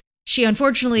 She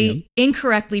unfortunately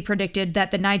incorrectly predicted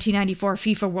that the 1994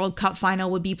 FIFA World Cup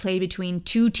final would be played between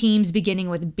 2 teams beginning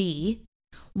with B.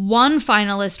 One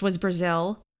finalist was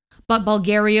Brazil, but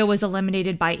Bulgaria was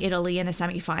eliminated by Italy in the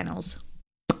semifinals.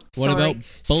 What about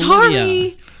Bolivia?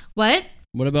 Sorry. What?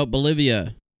 What about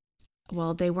Bolivia?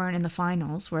 Well, they weren't in the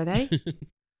finals, were they?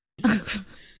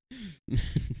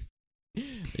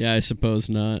 Yeah, I suppose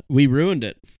not. We ruined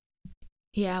it.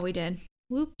 Yeah, we did.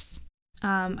 Whoops.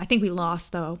 I think we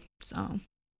lost, though, so.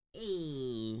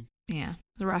 Yeah,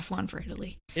 the rough one for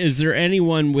Italy. Is there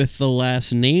anyone with the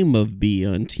last name of B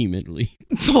on Team Italy?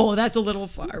 Oh, that's a little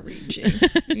far-reaching.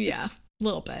 Yeah, a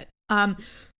little bit.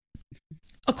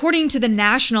 According to The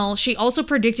National, she also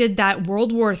predicted that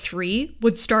World War III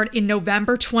would start in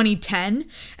November 2010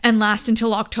 and last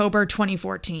until October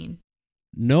 2014.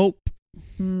 Nope.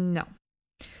 No.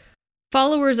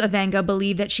 Followers of Vanga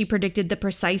believe that she predicted the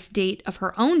precise date of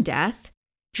her own death.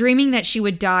 dreaming that she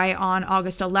would die on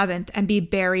August 11th and be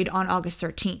buried on August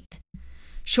 13th.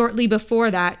 Shortly before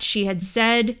that, she had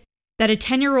said that a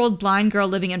 10-year-old blind girl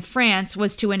living in France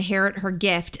was to inherit her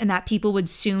gift and that people would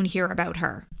soon hear about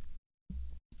her.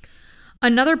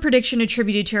 Another prediction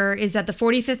attributed to her is that the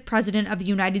 45th president of the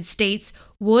United States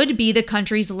would be the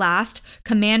country's last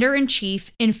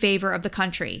commander-in-chief in favor of the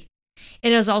country.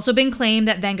 It has also been claimed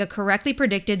that Vanga correctly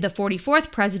predicted the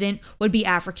 44th president would be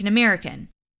African American,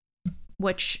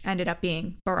 which ended up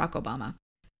being Barack Obama.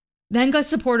 Vanga's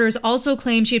supporters also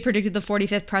claim she had predicted the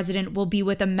 45th president will be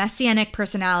with a messianic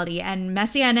personality, and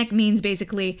messianic means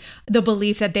basically the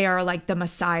belief that they are like the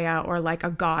Messiah or like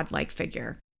a god-like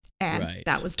figure. And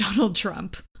that was Donald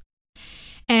Trump.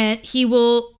 And he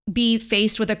will be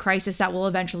faced with a crisis that will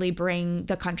eventually bring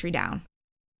the country down.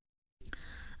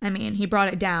 I mean, he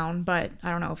brought it down, but I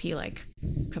don't know if he like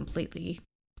completely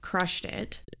crushed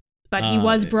it. But he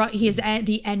was at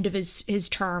the end of his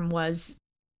term was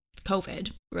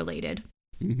COVID related.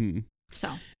 Mm-hmm.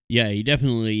 So yeah, he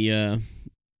definitely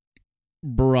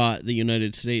brought the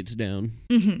United States down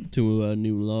to a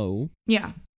new low.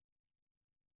 Yeah.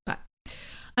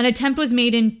 An attempt was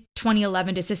made in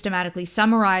 2011 to systematically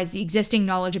summarize the existing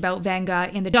knowledge about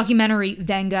Vanga in the documentary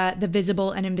Vanga, The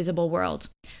Visible and Invisible World.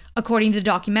 According to the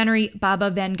documentary, Baba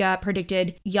Vanga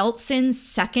predicted Yeltsin's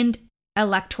second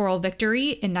electoral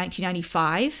victory in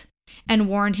 1995 and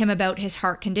warned him about his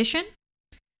heart condition.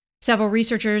 Several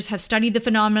researchers have studied the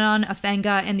phenomenon of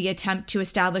Vanga in the attempt to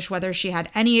establish whether she had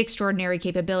any extraordinary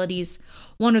capabilities.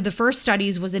 One of the first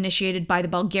studies was initiated by the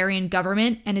Bulgarian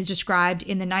government and is described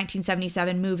in the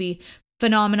 1977 movie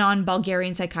Phenomenon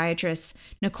Bulgarian psychiatrists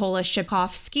Nikola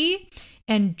Shikovsky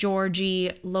and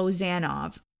Georgy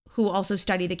Lozanov, who also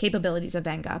study the capabilities of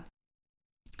Vanga.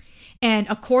 And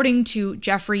according to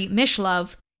Jeffrey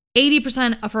Mishlove,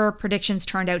 80% of her predictions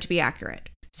turned out to be accurate.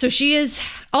 So she is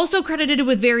also credited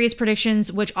with various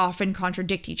predictions which often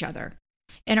contradict each other.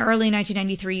 In early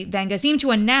 1993, Vanga seemed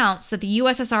to announce that the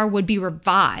USSR would be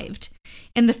revived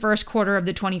in the first quarter of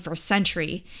the 21st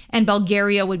century, and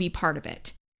Bulgaria would be part of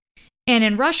it. And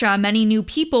in Russia, many new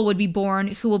people would be born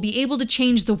who will be able to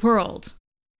change the world.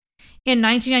 In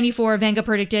 1994, Vanga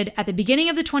predicted, at the beginning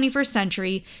of the 21st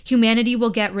century, humanity will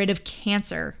get rid of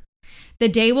cancer. The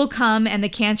day will come and the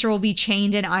cancer will be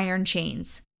chained in iron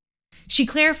chains. She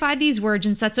clarified these words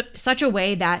in such a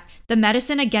way that the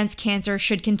medicine against cancer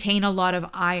should contain a lot of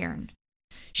iron.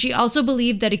 She also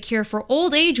believed that a cure for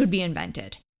old age would be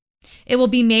invented. It will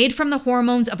be made from the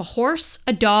hormones of a horse,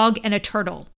 a dog, and a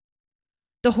turtle.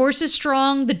 The horse is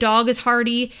strong, the dog is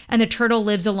hardy, and the turtle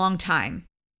lives a long time.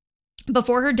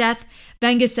 Before her death,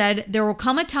 Vanga said, there will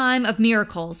come a time of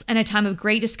miracles and a time of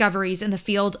great discoveries in the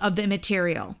field of the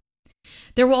immaterial.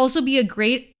 There will also be a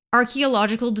great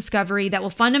archaeological discovery that will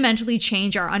fundamentally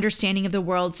change our understanding of the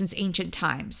world since ancient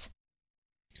times.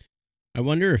 I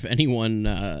wonder if anyone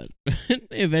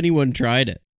tried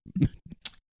it.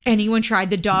 Anyone tried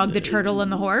the dog, the turtle, and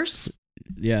the horse?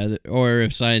 Yeah, or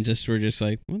if scientists were just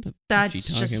like, what the fuck is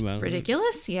she talking just about?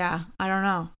 Ridiculous? Yeah, I don't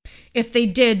know. If they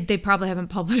did, they probably haven't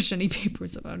published any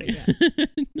papers about it yet.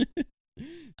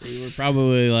 They were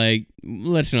probably like,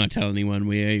 let's not tell anyone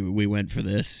we went for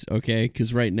this, okay?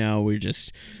 Because right now we're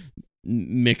just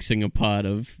mixing a pot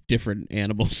of different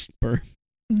animal sperm.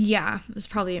 Yeah, it was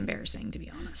probably embarrassing, to be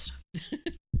honest.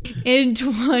 In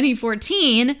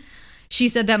 2014, she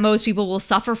said that most people will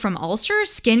suffer from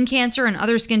ulcers, skin cancer, and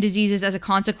other skin diseases as a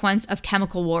consequence of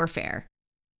chemical warfare.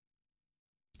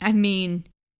 I mean,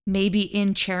 maybe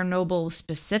in Chernobyl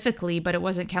specifically, but it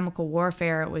wasn't chemical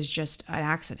warfare. It was just an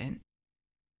accident.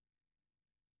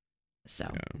 So,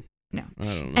 no. I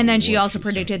don't know. And then she also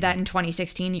predicted that in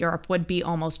 2016, Europe would be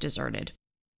almost deserted.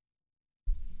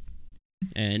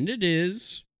 And it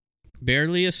is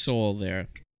barely a soul there.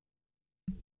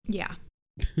 Yeah.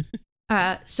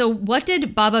 So what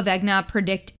did Baba Vanga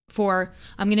predict for,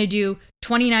 I'm going to do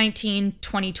 2019,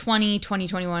 2020,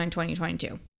 2021, and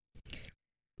 2022.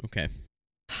 Okay.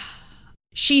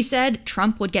 She said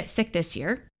Trump would get sick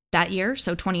that year,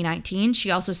 so 2019. She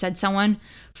also said someone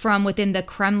from within the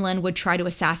Kremlin would try to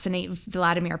assassinate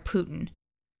Vladimir Putin.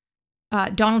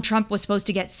 Donald Trump was supposed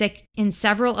to get sick in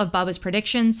several of Baba's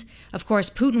predictions. Of course,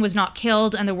 Putin was not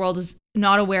killed, and the world is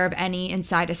not aware of any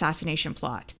inside assassination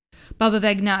plot. Baba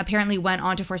Vanga apparently went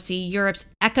on to foresee Europe's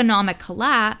economic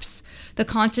collapse. The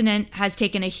continent has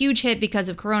taken a huge hit because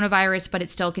of coronavirus, but it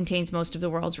still contains most of the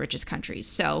world's richest countries.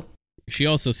 So she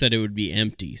also said it would be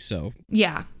empty, so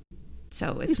yeah.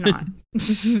 So it's not.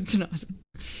 It's not.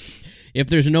 If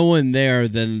there's no one there,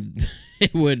 then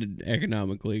it would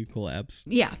economically collapse.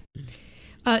 Yeah.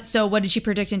 So what did she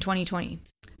predict in 2020?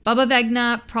 Baba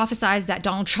Vanga prophesied that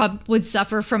Donald Trump would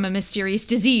suffer from a mysterious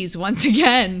disease once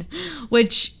again,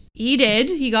 which he did.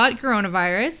 He got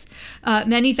coronavirus.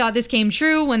 Many thought this came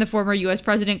true when the former U.S.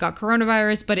 president got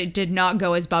coronavirus, but it did not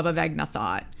go as Baba Vanga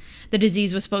thought. The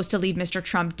disease was supposed to leave Mr.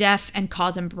 Trump deaf and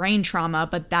cause him brain trauma,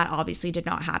 but that obviously did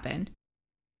not happen.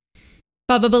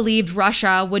 Bubba believed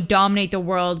Russia would dominate the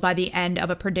world by the end of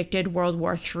a predicted World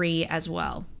War III as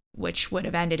well, which would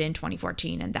have ended in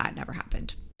 2014, and that never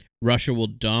happened. Russia will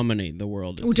dominate the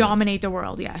world. Dominate the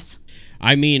world, yes.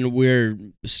 I mean, we're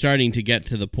starting to get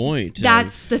to the point.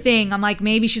 That's the thing. I'm like,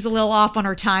 maybe she's a little off on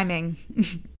her timing.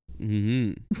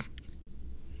 Mm-hmm.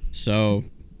 So,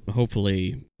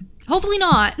 hopefully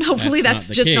not. Hopefully that's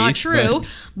just case, not true.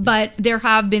 But there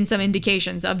have been some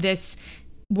indications of this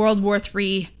World War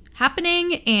III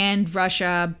happening and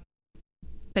Russia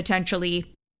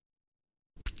potentially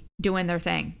doing their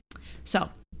thing. So,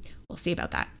 we'll see about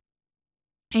that.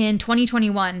 In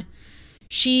 2021,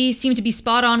 she seemed to be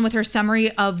spot on with her summary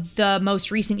of the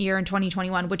most recent year in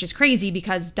 2021, which is crazy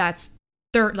because that's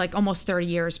almost 30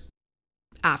 years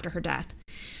after her death.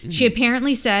 Mm-hmm. She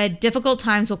apparently said, difficult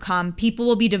times will come. People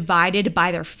will be divided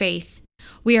by their faith.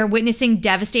 We are witnessing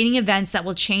devastating events that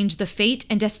will change the fate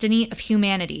and destiny of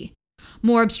humanity.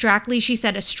 More abstractly, she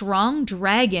said, a strong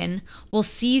dragon will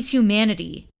seize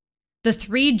humanity. The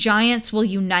three giants will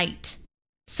unite.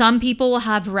 Some people will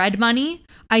have red money.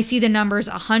 I see the numbers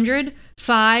 100,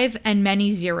 5, and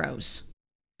many zeros.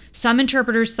 Some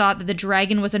interpreters thought that the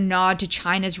dragon was a nod to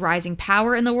China's rising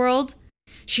power in the world.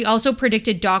 She also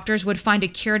predicted doctors would find a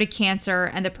cure to cancer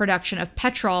and the production of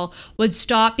petrol would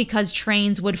stop because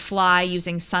trains would fly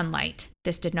using sunlight.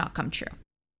 This did not come true.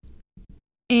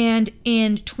 And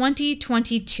in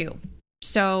 2022,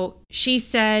 so she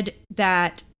said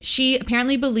that she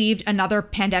apparently believed another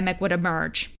pandemic would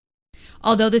emerge.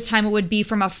 Although this time it would be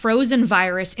from a frozen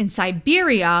virus in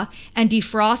Siberia and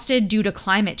defrosted due to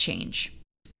climate change.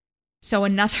 So we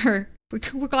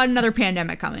got another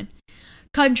pandemic coming.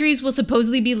 Countries will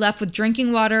supposedly be left with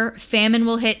drinking water, famine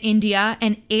will hit India,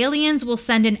 and aliens will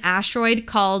send an asteroid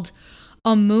called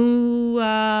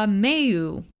Oumuamua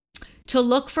to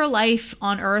look for life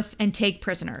on Earth and take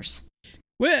prisoners.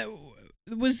 Well,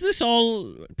 was this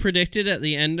all predicted at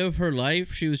the end of her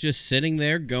life? She was just sitting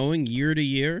there going year to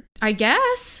year? I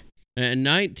guess. In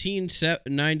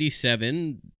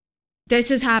 1997...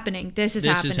 This is happening. This is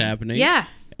happening. Yeah.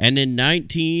 And in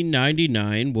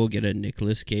 1999, we'll get a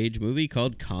Nicolas Cage movie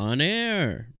called Con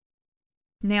Air.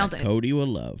 Nailed it. Cody will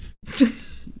love.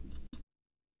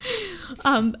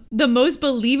 The most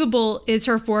believable is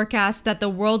her forecast that the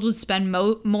world would spend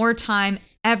more time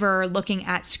ever looking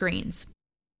at screens.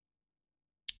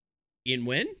 In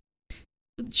when?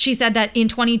 She said that in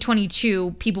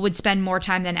 2022, people would spend more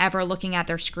time than ever looking at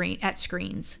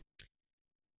screens.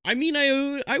 I mean,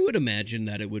 I would imagine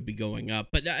that it would be going up,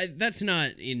 but that's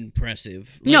not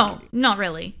impressive. No, not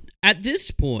really. At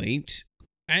this point,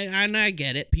 and I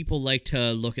get it, people like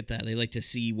to look at that. They like to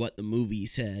see what the movie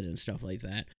said and stuff like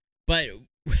that. But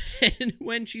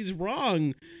when she's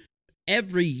wrong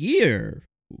every year,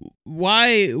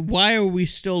 why are we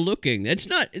still looking? That's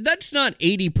not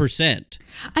 80%.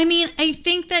 I mean, I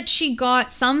think that she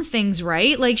got some things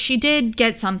right. Like, she did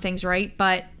get some things right,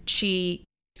 but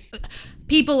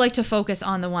people like to focus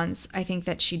on the ones I think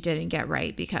that she didn't get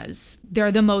right because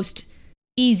they're the most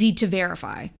easy to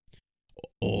verify.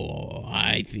 Oh,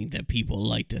 I think that people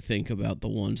like to think about the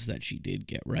ones that she did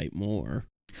get right more.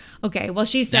 Okay, well,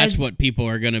 she said... That's what people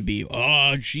are going to be,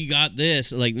 oh, she got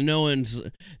this. Like,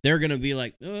 they're going to be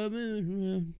like...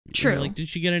 True. Like, did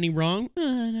she get any wrong? I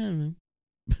don't know.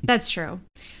 That's true.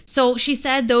 So she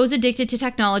said those addicted to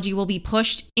technology will be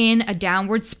pushed in a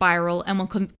downward spiral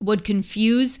and would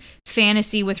confuse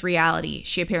fantasy with reality,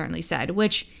 she apparently said.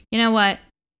 Which, you know what?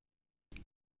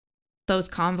 Those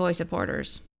convoy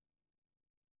supporters.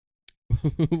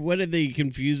 What are they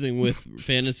confusing with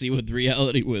fantasy with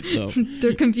reality with, though?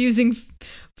 They're confusing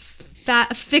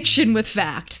fiction with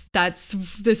fact. That's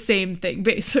the same thing,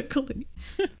 basically.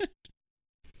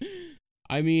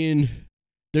 I mean,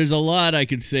 there's a lot I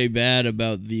could say bad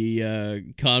about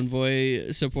the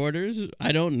convoy supporters.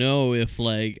 I don't know if,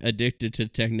 like, addicted to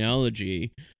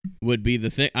technology would be the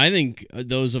thing. I think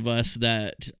those of us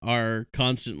that are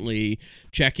constantly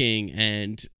checking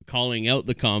and calling out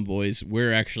the convoys,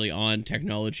 we're actually on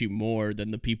technology more than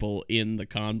the people in the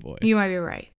convoy. You might be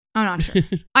right. I'm not sure.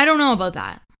 I don't know about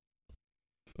that.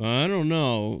 I don't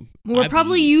know. We're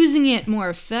probably using it more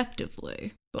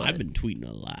effectively. But I've been tweeting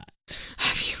a lot.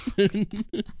 Have you?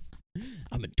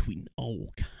 I've been tweeting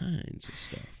all kinds of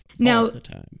stuff now, all the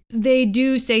time. They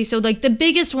do say so. Like the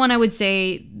biggest one, I would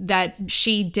say that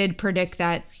she did predict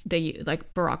that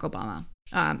Barack Obama.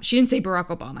 She didn't say Barack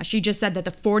Obama. She just said that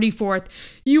the 44th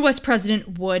U.S.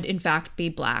 president would in fact be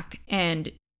black,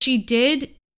 and she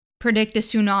did predict the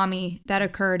tsunami that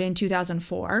occurred in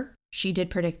 2004. She did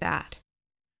predict that.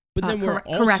 But then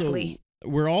correctly.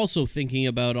 We're also thinking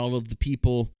about all of the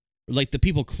people, like the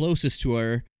people closest to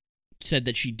her, said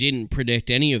that she didn't predict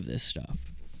any of this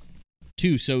stuff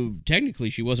too, so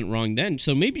technically she wasn't wrong then,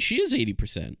 so maybe she is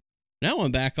 80%. Now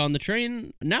I'm back on the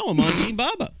train. Now I'm on Team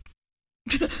Baba.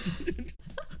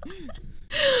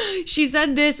 She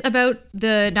said this about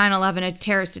the 9/11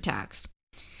 terrorist attacks.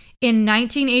 In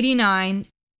 1989,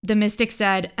 the mystic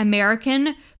said,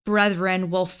 American brethren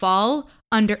will fall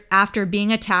after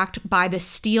being attacked by the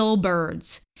steel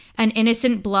birds, and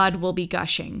innocent blood will be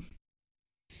gushing.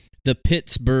 The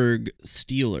Pittsburgh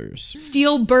Steelers.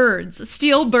 Steel birds,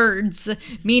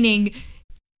 meaning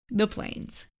the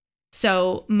planes.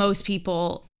 So most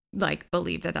people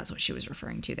believe that that's what she was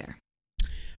referring to there.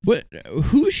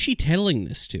 Who is she telling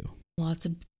this to? Lots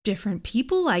of different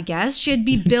people, I guess. She had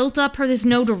built up this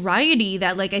notoriety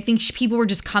that I think people were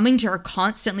just coming to her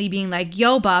constantly being like,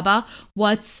 yo, Baba,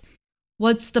 what's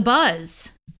the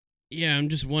buzz? Yeah, I'm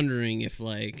just wondering if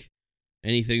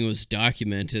anything was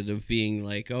documented of being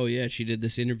oh yeah, she did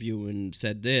this interview and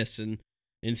said this, and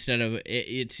instead of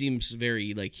it seems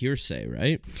very hearsay,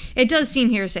 right? It does seem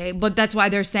hearsay, but that's why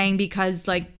they're saying because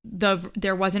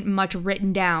there wasn't much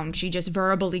written down. She just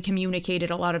verbally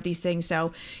communicated a lot of these things,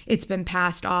 so it's been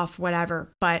passed off,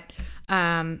 whatever. But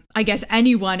I guess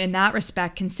anyone in that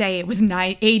respect can say it was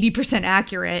 80%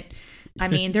 accurate. I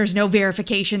mean, there's no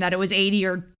verification that it was 80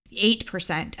 or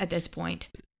 8% at this point.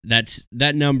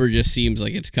 That number just seems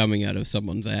like it's coming out of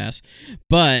someone's ass.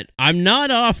 But I'm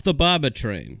not off the Baba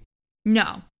train.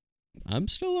 No. I'm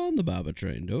still on the Baba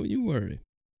train, don't you worry.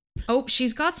 Oh,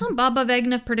 she's got some Baba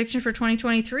Vanga prediction for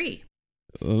 2023.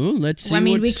 Oh, let's see. I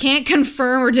mean, we can't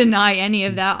confirm or deny any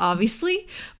of that, obviously.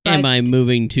 But... Am I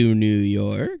moving to New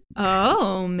York?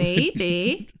 Oh,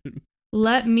 maybe.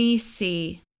 Let me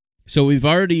see. So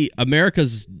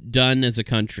America's done as a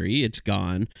country. It's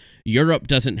gone. Europe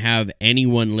doesn't have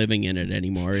anyone living in it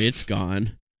anymore. It's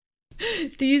gone.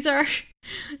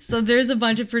 So there's a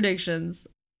bunch of predictions.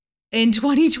 In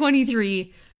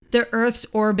 2023, the Earth's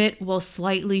orbit will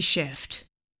slightly shift.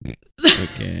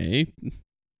 Okay.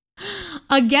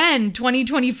 Again,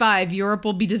 2025, Europe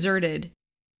will be deserted.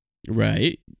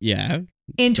 Right. Yeah.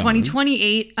 In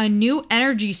 2028, a new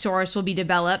energy source will be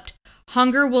developed.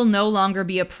 Hunger will no longer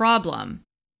be a problem.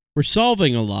 We're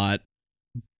solving a lot,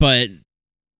 but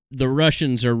the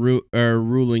Russians are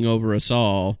ruling over us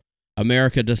all.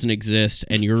 America doesn't exist,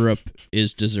 and Europe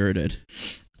is deserted.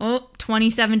 Oh,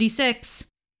 2076.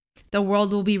 The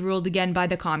world will be ruled again by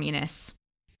the communists.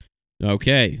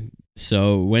 Okay,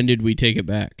 so when did we take it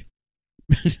back?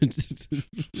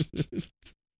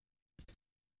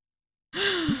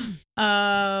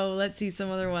 Let's see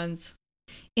some other ones.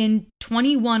 In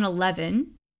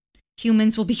 2111,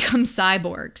 humans will become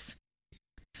cyborgs.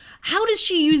 How does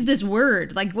she use this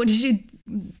word? What did she...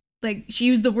 she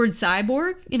used the word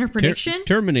cyborg in her prediction?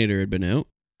 Terminator had been out.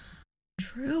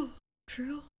 True.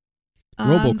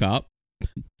 RoboCop.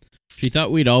 She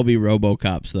thought we'd all be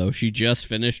RoboCops, though. She just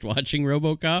finished watching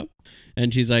RoboCop,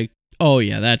 and she's like, oh,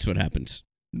 yeah, that's what happens.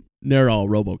 They're all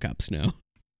RoboCops now.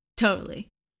 Totally.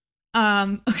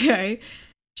 Okay.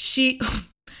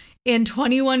 In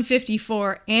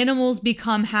 2154, animals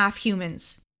become half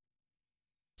humans.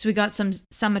 So we got some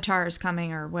scimitars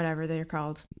coming, or whatever they're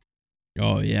called.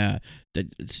 Oh, yeah.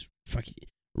 It's fucking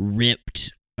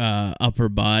ripped upper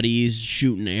bodies,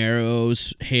 shooting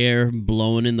arrows, hair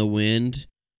blowing in the wind,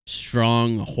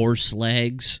 strong horse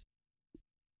legs.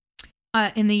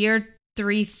 In the year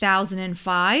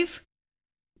 3005,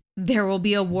 there will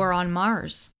be a war on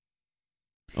Mars.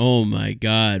 Oh my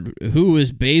God. Who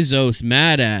is Bezos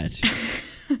mad at?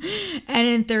 And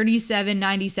in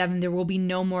 3797, there will be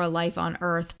no more life on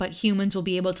Earth, but humans will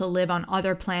be able to live on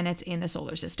other planets in the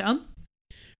solar system.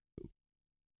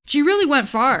 She really went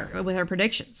far with her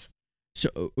predictions.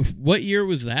 So what year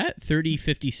was that?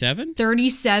 3057?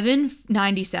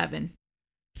 3797.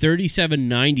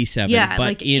 3797. Yeah,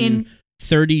 but in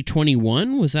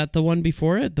 3021, was that the one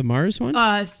before it? The Mars one?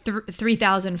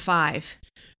 3005.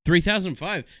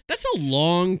 3005. That's a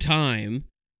long time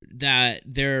that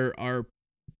there are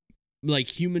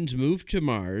humans moved to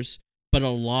Mars, but a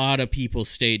lot of people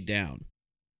stayed down.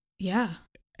 Yeah.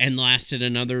 And lasted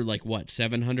another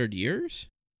 700 years?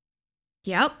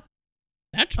 Yep.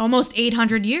 That's almost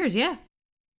 800 years, yeah.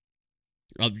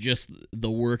 of just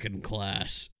the working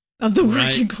class. Of the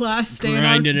working class staying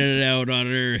grinding it out on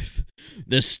Earth.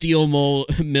 The steel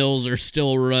mills are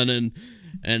still running,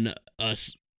 and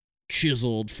us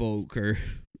chiseled folk are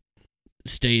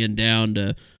staying down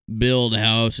to build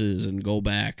houses and go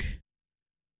back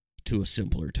to a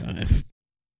simpler time.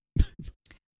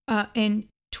 In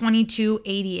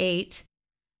 2288,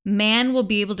 man will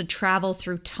be able to travel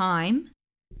through time.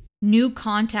 New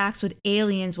contacts with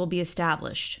aliens will be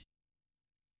established.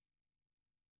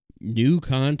 New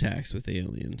contacts with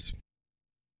aliens.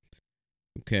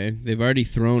 Okay, they've already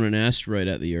thrown an asteroid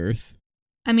at the Earth.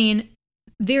 I mean,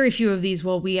 very few of these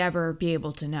will we ever be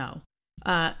able to know.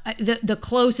 The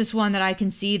closest one that I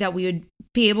can see that we would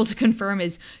be able to confirm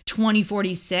is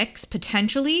 2046,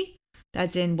 potentially.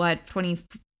 That's in,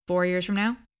 24 years from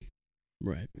now?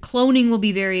 Right. Cloning will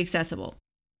be very accessible.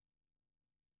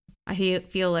 I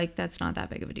feel like that's not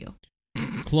that big of a deal.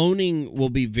 Cloning will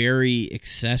be very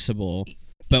accessible,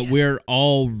 but we're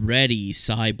already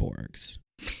cyborgs.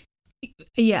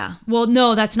 Yeah. Well,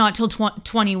 no, that's not till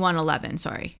 2111.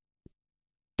 Sorry.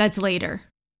 That's later.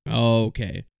 Oh,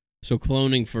 okay. So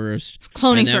cloning first.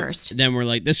 First. Then we're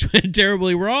like, this went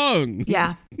terribly wrong.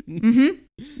 Yeah.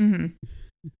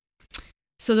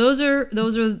 So those are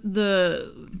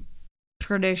the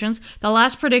predictions. The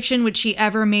last prediction which she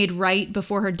ever made right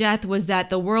before her death was that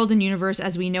the world and universe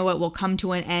as we know it will come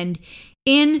to an end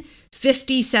in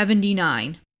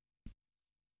 5079.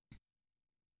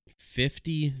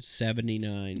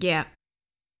 5079. Yeah.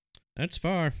 That's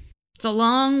far. It's a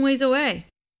long ways away.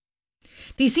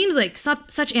 These seems like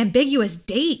such ambiguous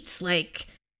dates. Like,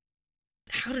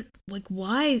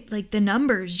 why? Like, the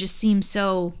numbers just seem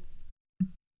so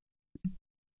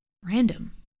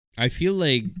random. I feel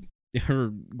like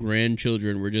her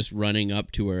grandchildren were just running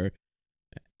up to her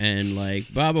and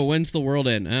like, Baba, when's the world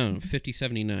end? Oh,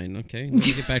 5079. Okay, let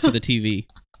me get back to the TV.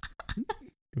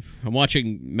 I'm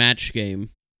watching Match Game.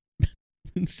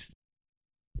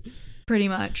 Pretty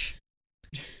much.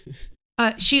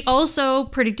 She also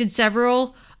predicted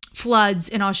several floods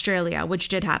in Australia, which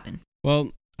did happen.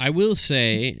 Well, I will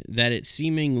say that it's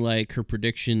seeming like her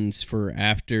predictions for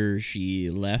after she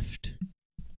left,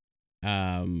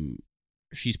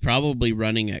 she's probably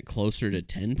running at closer to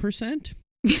 10%.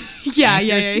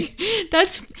 Yeah.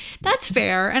 That's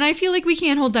fair, and I feel like we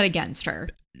can't hold that against her.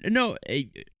 No,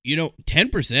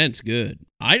 10%'s good.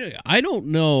 I don't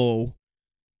know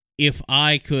if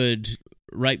I could,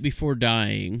 right before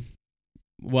dying,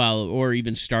 well, or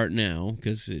even start now,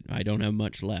 because I don't have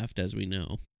much left, as we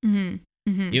know. Mm-hmm.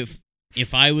 Mm-hmm.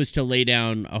 If I was to lay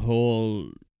down a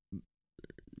whole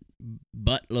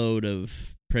buttload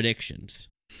of predictions,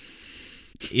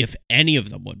 if any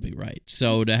of them would be right.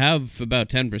 So to have about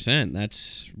 10%,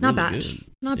 that's really not bad. Good.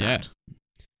 Not bad.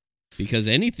 Because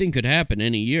anything could happen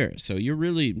any year. So you're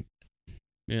really,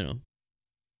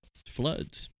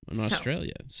 floods in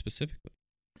Australia specifically.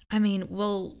 I mean,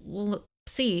 we'll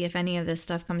see if any of this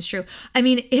stuff comes true. I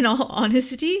mean, in all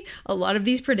honesty, a lot of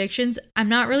these predictions, I'm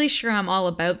not really sure I'm all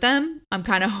about them. I'm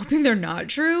kind of hoping they're not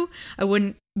true. I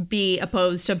wouldn't be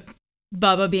opposed to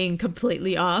Bubba being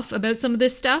completely off about some of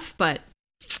this stuff, but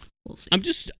we'll see.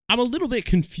 I'm a little bit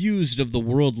confused of the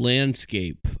world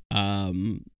landscape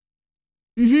during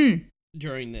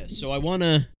this. So I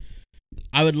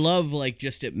would love like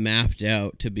just it mapped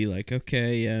out to be like,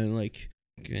 okay, yeah, like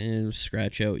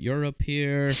scratch out Europe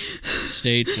here.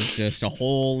 States is just a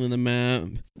hole in the map.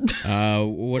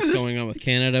 What's going on with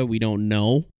Canada? We don't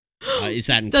know. Is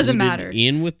that included Doesn't matter.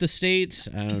 In with the States?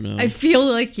 I don't know. I feel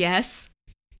like yes.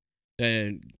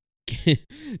 The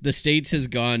States has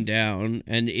gone down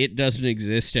and it doesn't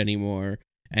exist anymore.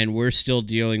 And we're still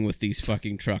dealing with these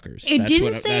fucking truckers. It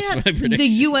didn't say that the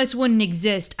U.S. wouldn't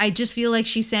exist. I just feel like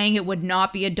she's saying it would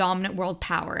not be a dominant world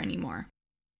power anymore.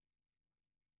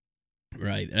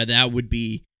 Right. That would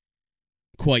be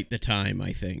quite the time,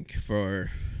 I think,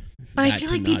 for But I feel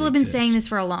like people have been saying this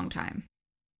for a long time.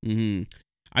 Mm-hmm.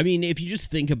 I mean, if you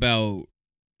just think about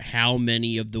how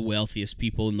many of the wealthiest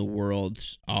people in the world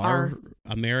are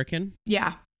American.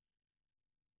 Yeah.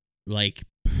 Like,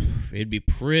 it'd be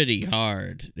pretty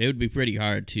hard. It would be pretty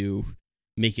hard to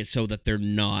make it so that they're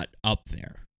not up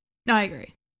there. I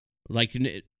agree. Like,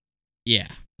 yeah.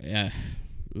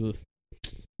 Ugh.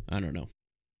 I don't know.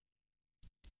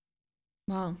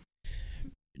 Well,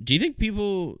 do you think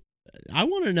people... I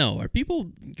want to know, are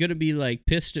people going to be, like,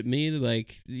 pissed at me?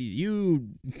 Like, you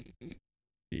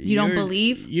don't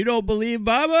believe? You don't believe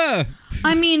Baba?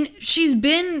 I mean,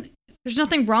 there's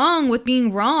nothing wrong with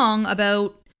being wrong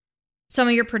about some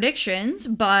of your predictions,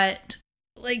 but,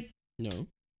 like... No.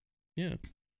 Yeah.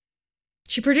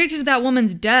 She predicted that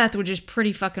woman's death, which is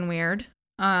pretty fucking weird.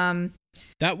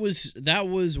 That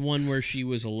was one where she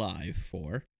was alive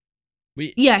for.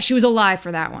 Yeah, she was alive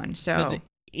for that one. So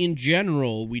in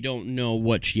general, we don't know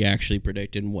what she actually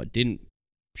predicted and what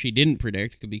she didn't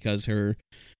predict because her,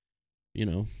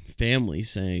 family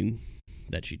saying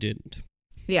that she didn't.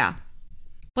 Yeah.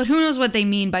 But who knows what they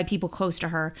mean by people close to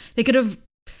her. They could have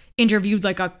interviewed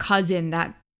like a cousin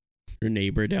that her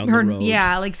neighbor down the road.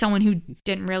 Yeah, like someone who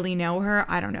didn't really know her.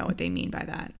 I don't know what they mean by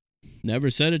that. Never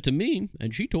said it to me,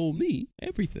 and she told me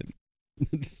everything.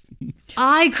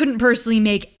 I couldn't personally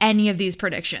make any of these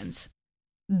predictions.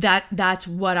 That's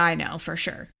what I know for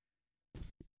sure.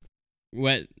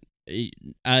 What?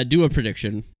 Do a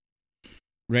prediction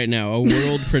right now. A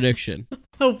world prediction.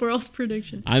 A world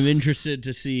prediction. I'm interested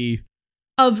to see.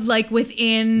 Of like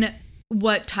within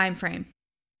what time frame?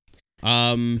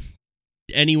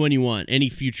 Anyone you want. Any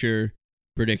future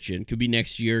prediction. Could be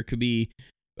next year. Could be.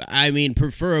 I mean,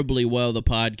 preferably while the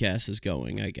podcast is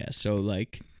going, I guess. So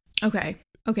like. Okay.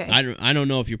 I don't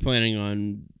know if you're planning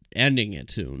on ending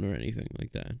it soon or anything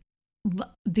like that.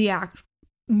 The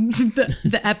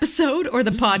episode or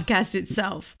the podcast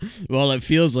itself? Well, it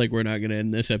feels like we're not going to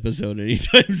end this episode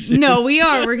anytime soon. No, we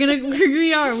are.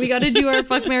 We are. We got to do our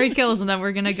fuck, marry, kills, and then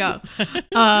we're gonna go.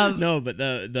 No, but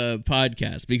the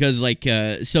podcast, because like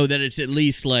so that it's at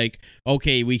least like,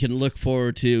 okay, we can look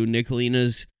forward to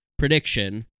Nicolina's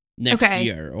prediction next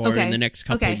year or in the next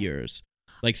couple of years,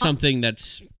 like something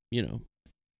that's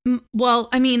Well,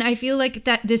 I mean, I feel like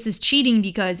that this is cheating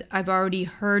because I've already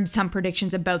heard some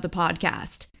predictions about the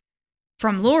podcast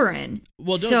from Lauren.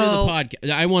 Well, don't do the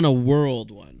podcast. I want a world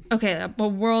one. Okay, a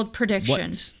world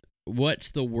prediction.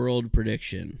 What's the world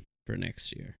prediction for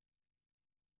next year?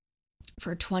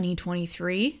 For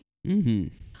 2023?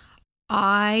 Mm-hmm.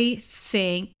 I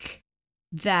think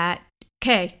that,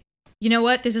 you know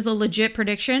what? This is a legit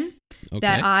prediction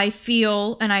that I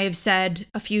feel, and I have said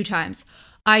a few times,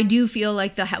 I do feel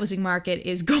like the housing market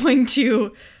is going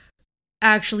to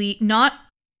actually not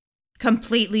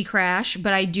completely crash,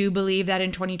 but I do believe that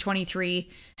in 2023,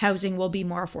 housing will be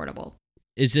more affordable.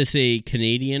 Is this a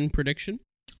Canadian prediction?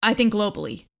 I think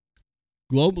globally.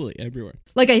 Globally, everywhere.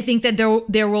 Like, I think that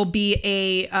there will be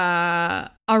a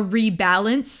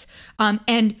rebalance.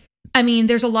 And I mean,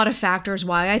 there's a lot of factors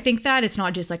why I think that. It's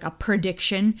not just like a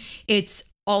prediction.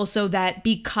 It's also that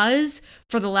because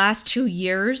for the last 2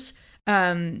 years,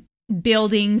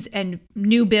 buildings and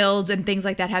new builds and things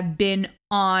like that have been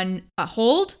on a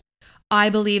hold. I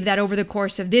believe that over the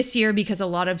course of this year, because a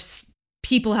lot of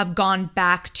people have gone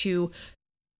back to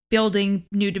building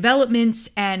new developments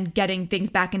and getting things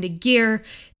back into gear,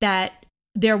 that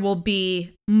there will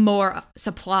be more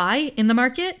supply in the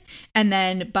market. And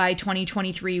then by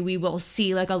 2023, we will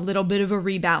see like a little bit of a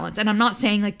rebalance. And I'm not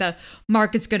saying like the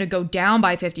market's going to go down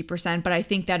by 50%, but I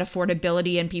think that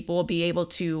affordability and people will be able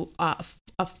to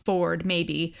afford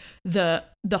maybe the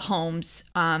homes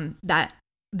that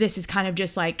this is kind of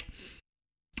just like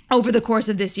over the course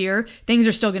of this year, things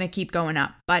are still going to keep going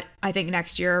up. But I think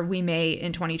next year we may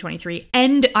in 2023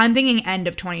 I'm thinking end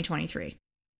of 2023.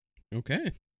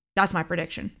 Okay. That's my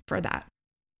prediction for that.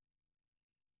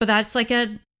 But that's like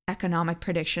an economic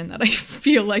prediction that I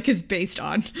feel like is based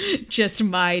on just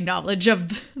my knowledge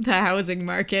of the housing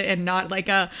market and not like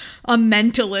a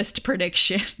mentalist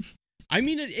prediction. I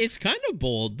mean, it's kind of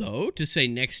bold, though, to say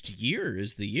next year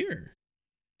is the year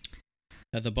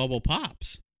that the bubble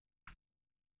pops.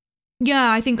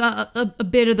 Yeah, I think a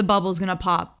bit of the bubble is going to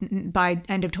pop by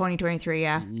end of 2023,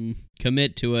 yeah.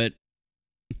 Commit to it.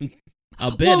 A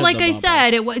bit well, of like the I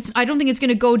bubble. said, I don't think it's going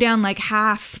to go down like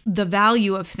half the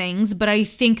value of things, but I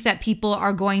think that people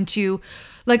are going to,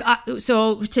 like,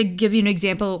 so to give you an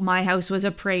example, my house was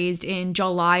appraised in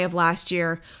July of last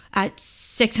year at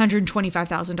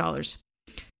 $625,000.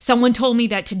 Someone told me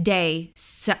that today,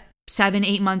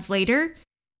 7-8 months later,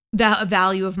 the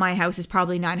value of my house is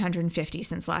probably $950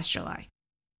 since last July.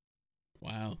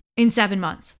 Wow. In 7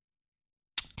 months.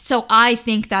 So I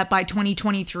think that by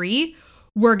 2023,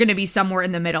 we're going to be somewhere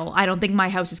in the middle. I don't think my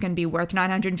house is going to be worth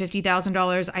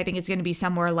 $950,000. I think it's going to be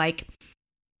somewhere like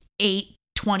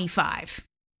 $825.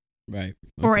 Right.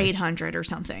 Okay. Or 800 or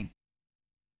something.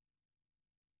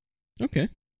 Okay.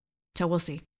 So we'll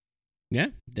see. Yeah.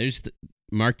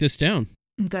 Mark this down.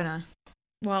 I'm gonna.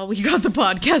 Well, we got the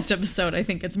podcast episode. I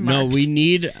think it's marked. No, we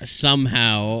need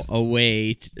somehow a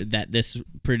way that this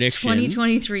prediction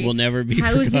 2023 will never be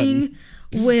housing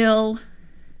forgotten. Will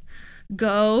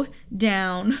go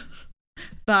down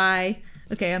by,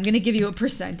 okay, I'm going to give you a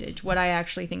percentage, what I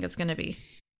actually think it's going to be.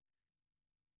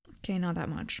 Okay, not that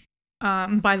much.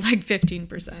 By like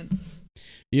 15%.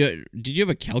 Yeah, did you have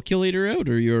a calculator out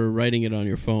or you were writing it on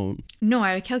your phone? No, I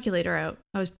had a calculator out.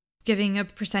 I was giving a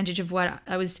percentage of what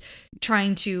I was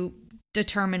trying to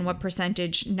determine what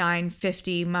percentage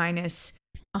 950 minus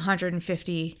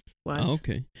 150 was. Oh,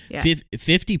 okay. Yeah.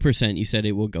 50% you said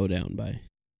it will go down by.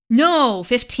 No,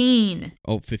 15.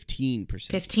 Oh, 15%.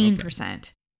 15%.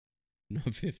 Okay.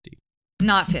 Not 50.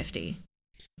 Not 50.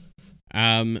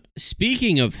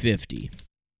 Speaking of 50.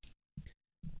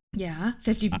 Yeah,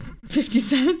 50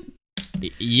 cent.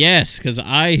 Yes, because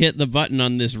I hit the button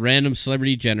on this random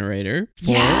celebrity generator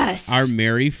for our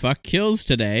Mary Fuck Kills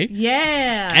today.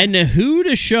 Yeah. And who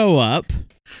to show up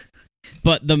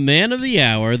but the man of the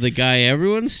hour, the guy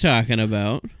everyone's talking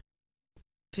about.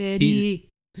 Biddy.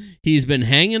 He's been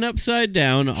hanging upside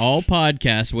down all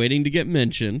podcasts waiting to get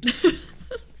mentioned.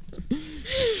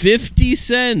 50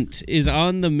 Cent is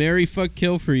on the Mary Fuck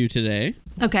Kill for you today.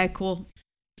 Okay, cool.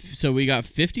 So we got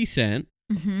 50 Cent,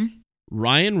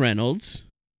 Ryan Reynolds,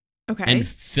 and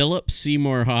Philip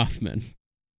Seymour Hoffman.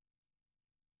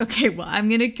 Okay, well, I'm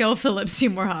going to kill Philip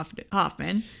Seymour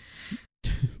Hoffman.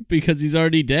 Because he's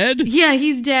already dead? Yeah,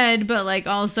 he's dead, but like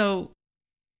also,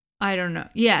 I don't know.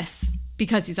 Yes,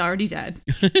 because he's already dead.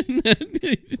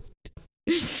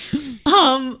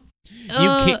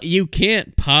 You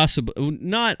can't possibly,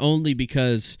 not only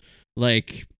because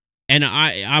like, and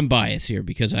I'm biased here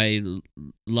because I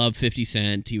love 50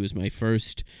 Cent. He was my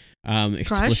first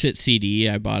explicit CD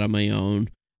I bought on my own.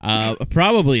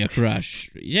 Probably a crush.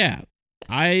 Yeah.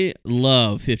 I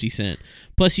love 50 Cent.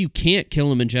 Plus, you can't kill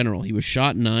him in general. He was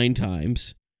shot 9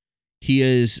 times. He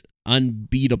is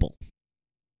unbeatable.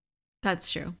 That's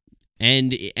true.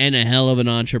 And a hell of an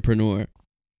entrepreneur.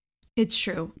 It's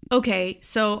true. Okay,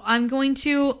 so I'm going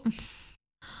to...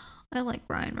 I like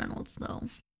Ryan Reynolds, though.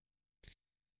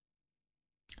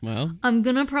 Well? I'm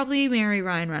going to probably marry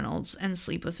Ryan Reynolds and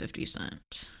sleep with 50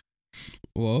 Cent.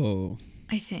 Whoa.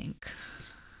 I think.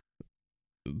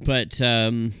 But,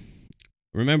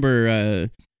 remember,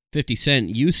 50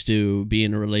 Cent used to be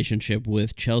in a relationship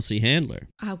with Chelsea Handler.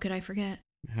 How could I forget?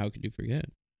 How could you forget?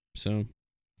 So,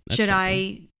 should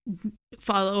I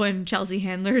follow in Chelsea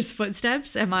Handler's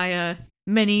footsteps? Am I a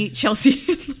mini Chelsea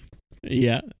Handler?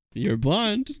 Yeah, you're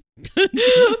blonde.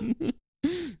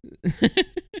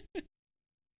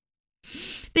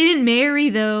 They didn't marry,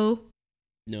 though.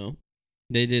 No,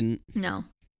 they didn't. No.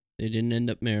 They didn't end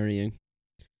up marrying.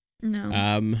 No.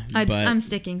 I'm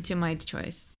sticking to my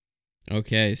choice.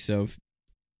 Okay, so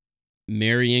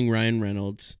marrying Ryan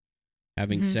Reynolds,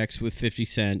 having sex with 50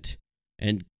 Cent,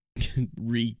 and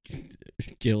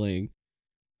re-killing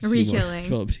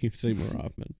Philip Seymour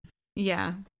Hoffman.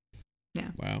 Yeah. Yeah.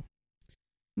 Wow.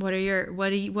 What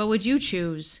would you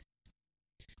choose?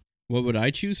 What would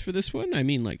I choose for this one? I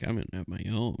mean, like, I'm gonna have my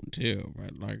own too,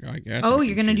 but like, I guess. Oh,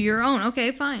 you're gonna do your own?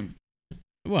 Okay, fine.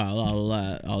 Well,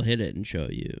 I'll hit it and show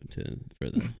you for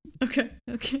the. Okay.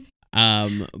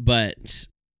 But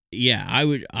yeah,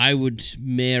 I would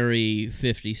marry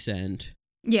 50 Cent.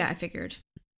 Yeah, I figured.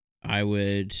 I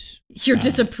would. Your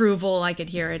disapproval, I could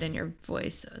hear it in your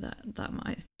voice. So that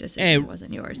my decision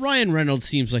wasn't yours. Ryan Reynolds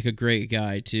seems like a great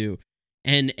guy too,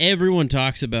 and everyone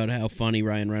talks about how funny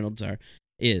Ryan Reynolds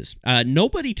is.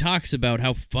 Nobody talks about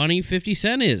how funny 50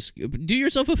 Cent is. Do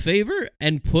yourself a favor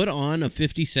and put on a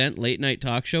 50 Cent late night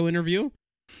talk show interview.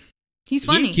 He's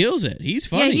funny. He kills it. He's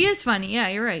funny. Yeah, he is funny. Yeah,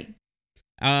 you're right.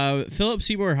 Philip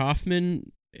Seymour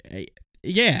Hoffman.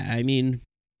 Yeah, I mean,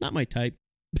 not my type.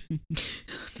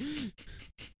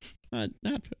 Not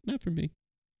for me.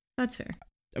 That's fair.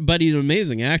 But he's an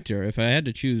amazing actor. If I had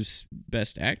to choose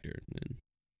best actor, then.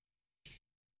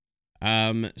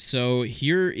 So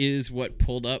here is what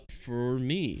pulled up for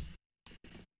me.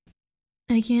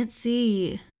 I can't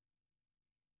see.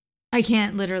 I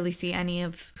can't literally see any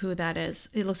of who that is.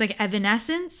 It looks like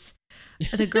Evanescence.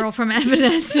 The girl from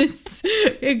Evanescence.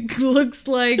 It looks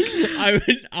like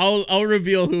I'll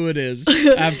reveal who it is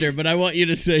after, but I want you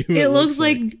to say who it looks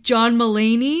like. John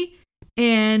Mulaney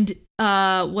and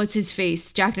what's his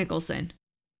face? Jack Nicholson.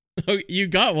 Oh, you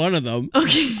got one of them.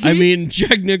 Okay. I mean,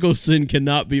 Jack Nicholson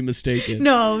cannot be mistaken.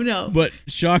 No. But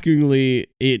shockingly,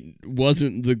 it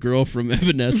wasn't the girl from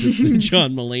Evanescence and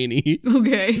John Mulaney.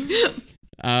 Okay.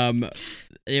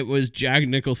 It was Jack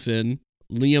Nicholson,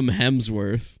 Liam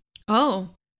Hemsworth. Oh.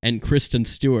 And Kristen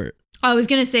Stewart. I was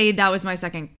gonna say that was my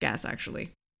second guess, actually.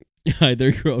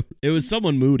 Either girl. It was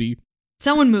someone moody.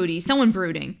 Someone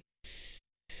brooding.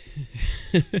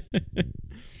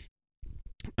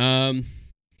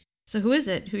 So who is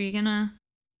it? Who are you gonna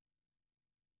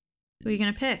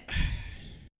pick?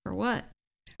 For what?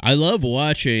 I love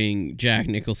watching Jack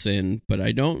Nicholson, but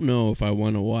I don't know if I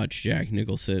want to watch Jack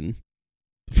Nicholson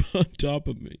on top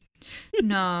of me.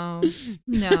 No.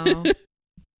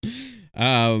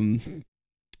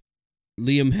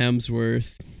 Liam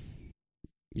Hemsworth.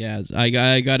 Yeah, I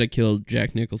gotta kill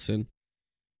Jack Nicholson.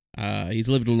 He's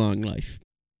lived a long life.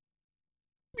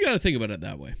 You gotta think about it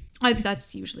that way.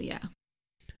 That's usually,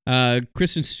 yeah.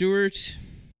 Kristen Stewart.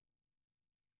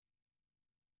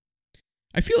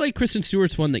 I feel like Kristen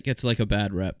Stewart's one that gets like a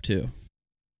bad rep too.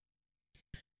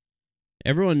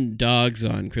 Everyone dogs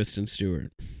on Kristen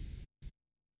Stewart.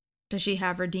 Does she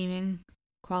have redeeming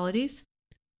qualities?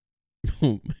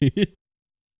 Oh,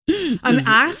 I'm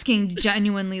asking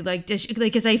genuinely, like, does she, like,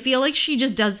 because I feel like she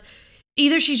just does.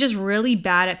 Either she's just really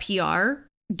bad at PR,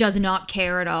 does not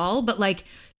care at all, but like,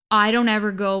 I don't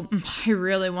ever go, I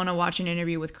really want to watch an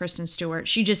interview with Kristen Stewart.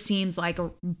 She just seems like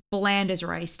bland as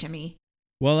rice to me.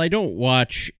 Well, I don't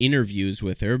watch interviews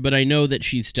with her, but I know that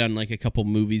she's done like a couple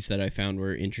movies that I found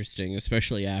were interesting,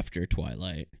 especially after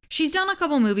Twilight. She's done a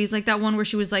couple movies, like that one where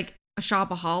she was like a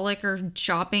shopaholic or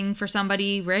shopping for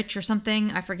somebody rich or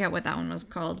something. I forget what that one was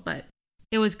called, but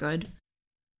it was good.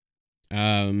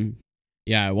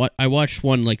 Yeah, I watched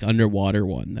one like underwater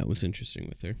one that was interesting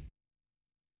with her.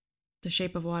 The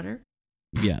Shape of Water?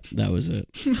 Yeah, that was it.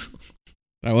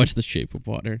 I watched The Shape of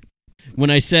Water.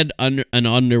 When I said an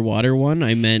underwater one,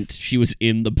 I meant she was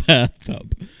in the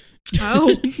bathtub.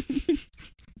 Oh.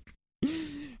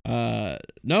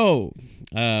 No.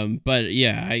 But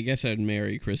yeah, I guess I'd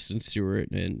marry Kristen Stewart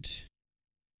and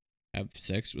have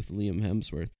sex with Liam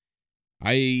Hemsworth.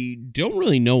 I don't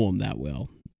really know him that well.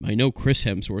 I know Chris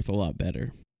Hemsworth a lot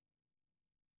better.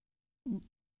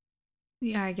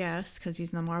 Yeah, I guess, because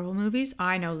he's in the Marvel movies.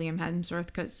 I know Liam Hemsworth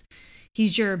because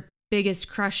he's your biggest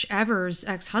crush ever's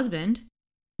ex-husband.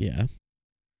 Yeah.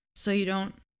 So you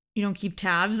don't keep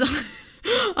tabs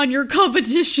on your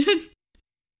competition.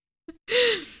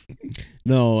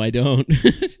 No, I don't.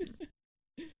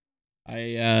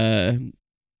 I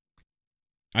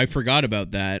forgot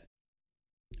about that.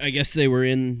 I guess they were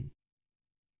in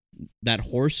that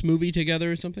horse movie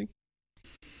together or something?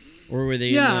 Or were they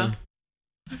in the...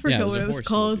 I forgot what it was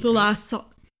called. Movie, The right?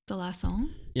 last song?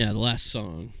 Yeah, The Last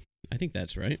Song. I think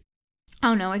that's right.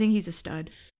 Oh no, I think he's a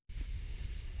stud.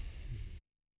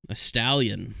 A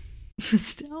stallion.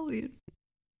 Stallion.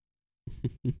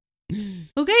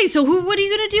 Okay, so what are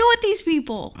you going to do with these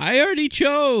people? I already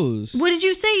chose. What did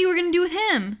you say you were going to do with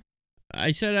him?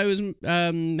 I said I was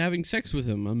having sex with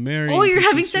him. I'm marrying. Oh, you're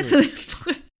Kristen having sex Stewart.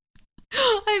 with him.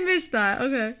 I missed that.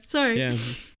 Okay, sorry. Yeah.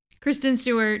 Kristen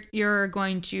Stewart, you're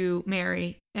going to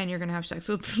marry and you're going to have sex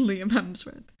with Liam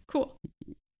Hemsworth. Cool.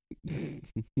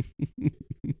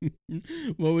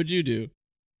 What would you do?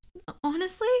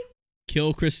 Honestly?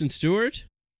 Kill Kristen Stewart?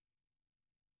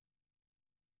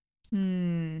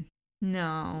 No.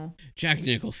 Jack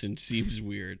Nicholson seems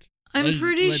weird. I'm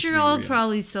pretty let's sure be I'll real.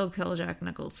 probably still kill Jack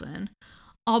Nicholson.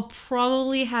 I'll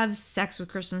probably have sex with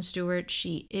Kristen Stewart.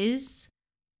 She is,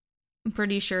 I'm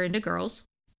pretty sure, into girls.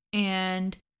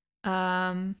 And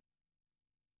I'll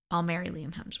marry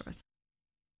Liam Hemsworth.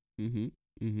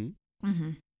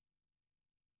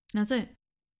 That's it.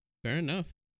 Fair enough.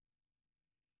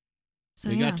 So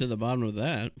we yeah. got to the bottom of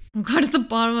that. We got to the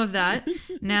bottom of that.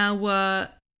 Now,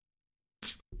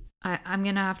 I'm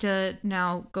gonna have to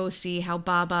now go see how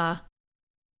Baba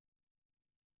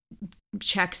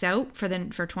checks out for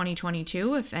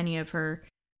 2022 if any of her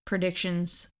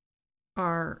predictions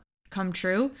are come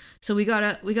true. So we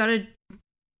gotta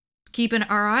keep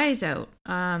our eyes out.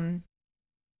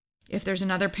 If there's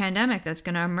another pandemic that's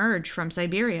gonna emerge from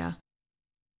Siberia.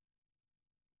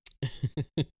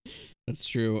 That's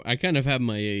true. I kind of have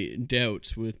my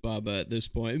doubts with Baba at this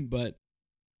point, but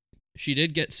she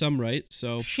did get some right,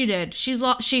 so She did. She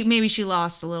lost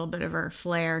a little bit of her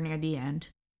flair near the end.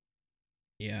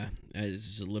 yeah,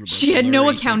 it's a little bit. She had no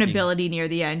blurry accountability near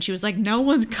the end. She was like, no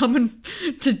one's coming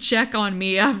to check on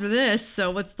me after this, so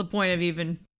what's the point of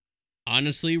even...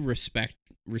 Honestly,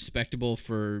 respectable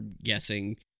for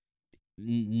guessing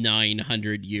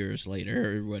 900 years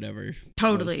later or whatever.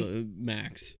 Totally. Was the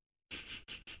max.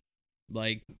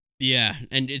 Like, yeah,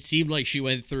 and it seemed like she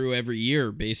went through every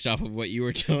year based off of what you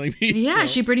were telling me. Yeah, so.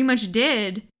 she pretty much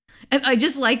did. And I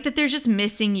just like that there's just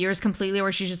missing years completely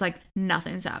where she's just like,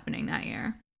 nothing's happening that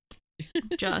year.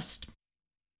 Just.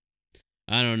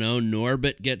 I don't know,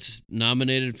 Norbit gets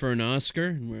nominated for an Oscar,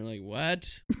 and we're like,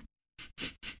 what?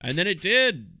 And then it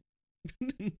did.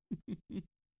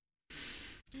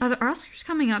 Are the Oscars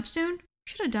coming up soon?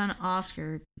 Should have done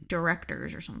Oscar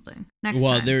directors or something next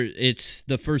well, time. it's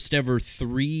the first ever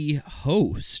 3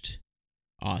 host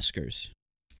Oscars.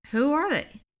 Who are they?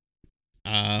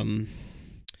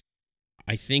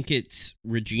 I think it's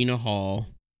Regina Hall,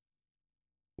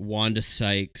 Wanda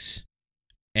Sykes,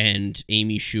 and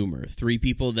Amy Schumer. 3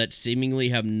 people that seemingly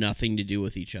have nothing to do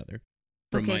with each other.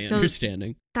 from my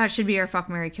understanding. That should be our fuck,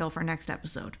 marry, kill for next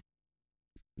episode.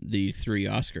 The 3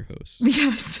 Oscar hosts.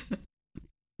 Yes.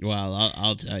 Well,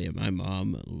 I'll tell you, my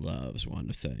mom loves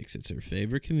Wanda Sykes. It's her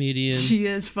favorite comedian. She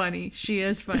is funny.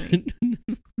 She's great.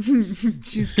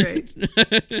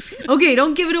 Okay,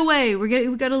 don't give it away.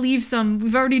 We got to leave some.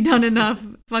 We've already done enough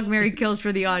fuck, marry, kills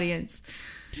for the audience.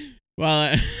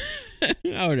 Well,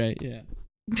 all right, yeah.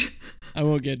 I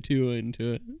won't get too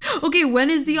into it. Okay, when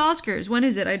is the Oscars? When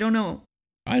is it? I don't know.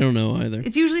 I don't know either.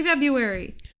 It's usually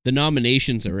February. The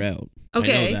nominations are out.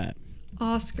 Okay. I know that.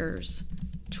 Oscars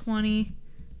 20.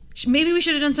 Maybe we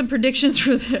should have done some predictions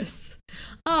for this.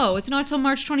 Oh, it's not till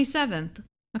March 27th.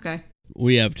 Okay.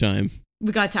 We have time.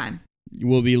 We got time.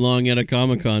 We'll be long at a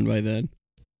Comic-Con by then.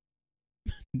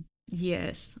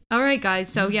 Yes. All right, guys.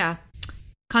 So, yeah.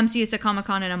 Come see us at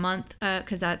Comic-Con in a month,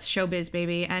 because that's showbiz,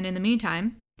 baby. And in the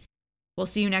meantime, we'll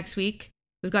see you next week.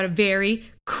 We've got a very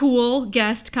cool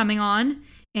guest coming on,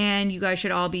 and you guys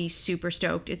should all be super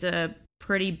stoked. It's a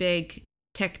pretty big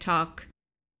TikTok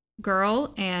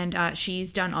girl, and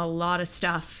she's done a lot of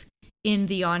stuff in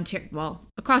the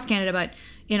across Canada, but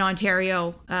in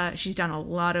Ontario, she's done a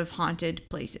lot of haunted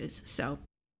places. So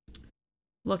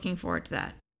looking forward to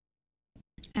that.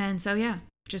 And so, yeah,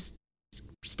 just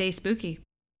stay spooky.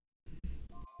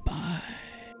 Bye.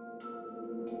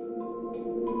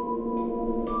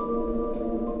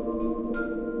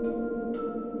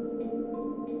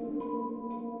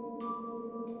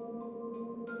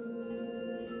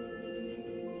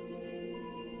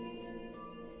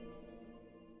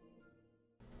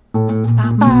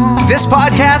 This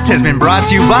podcast has been brought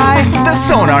to you by the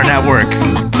Sonar Network.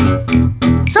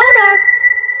 Sonar!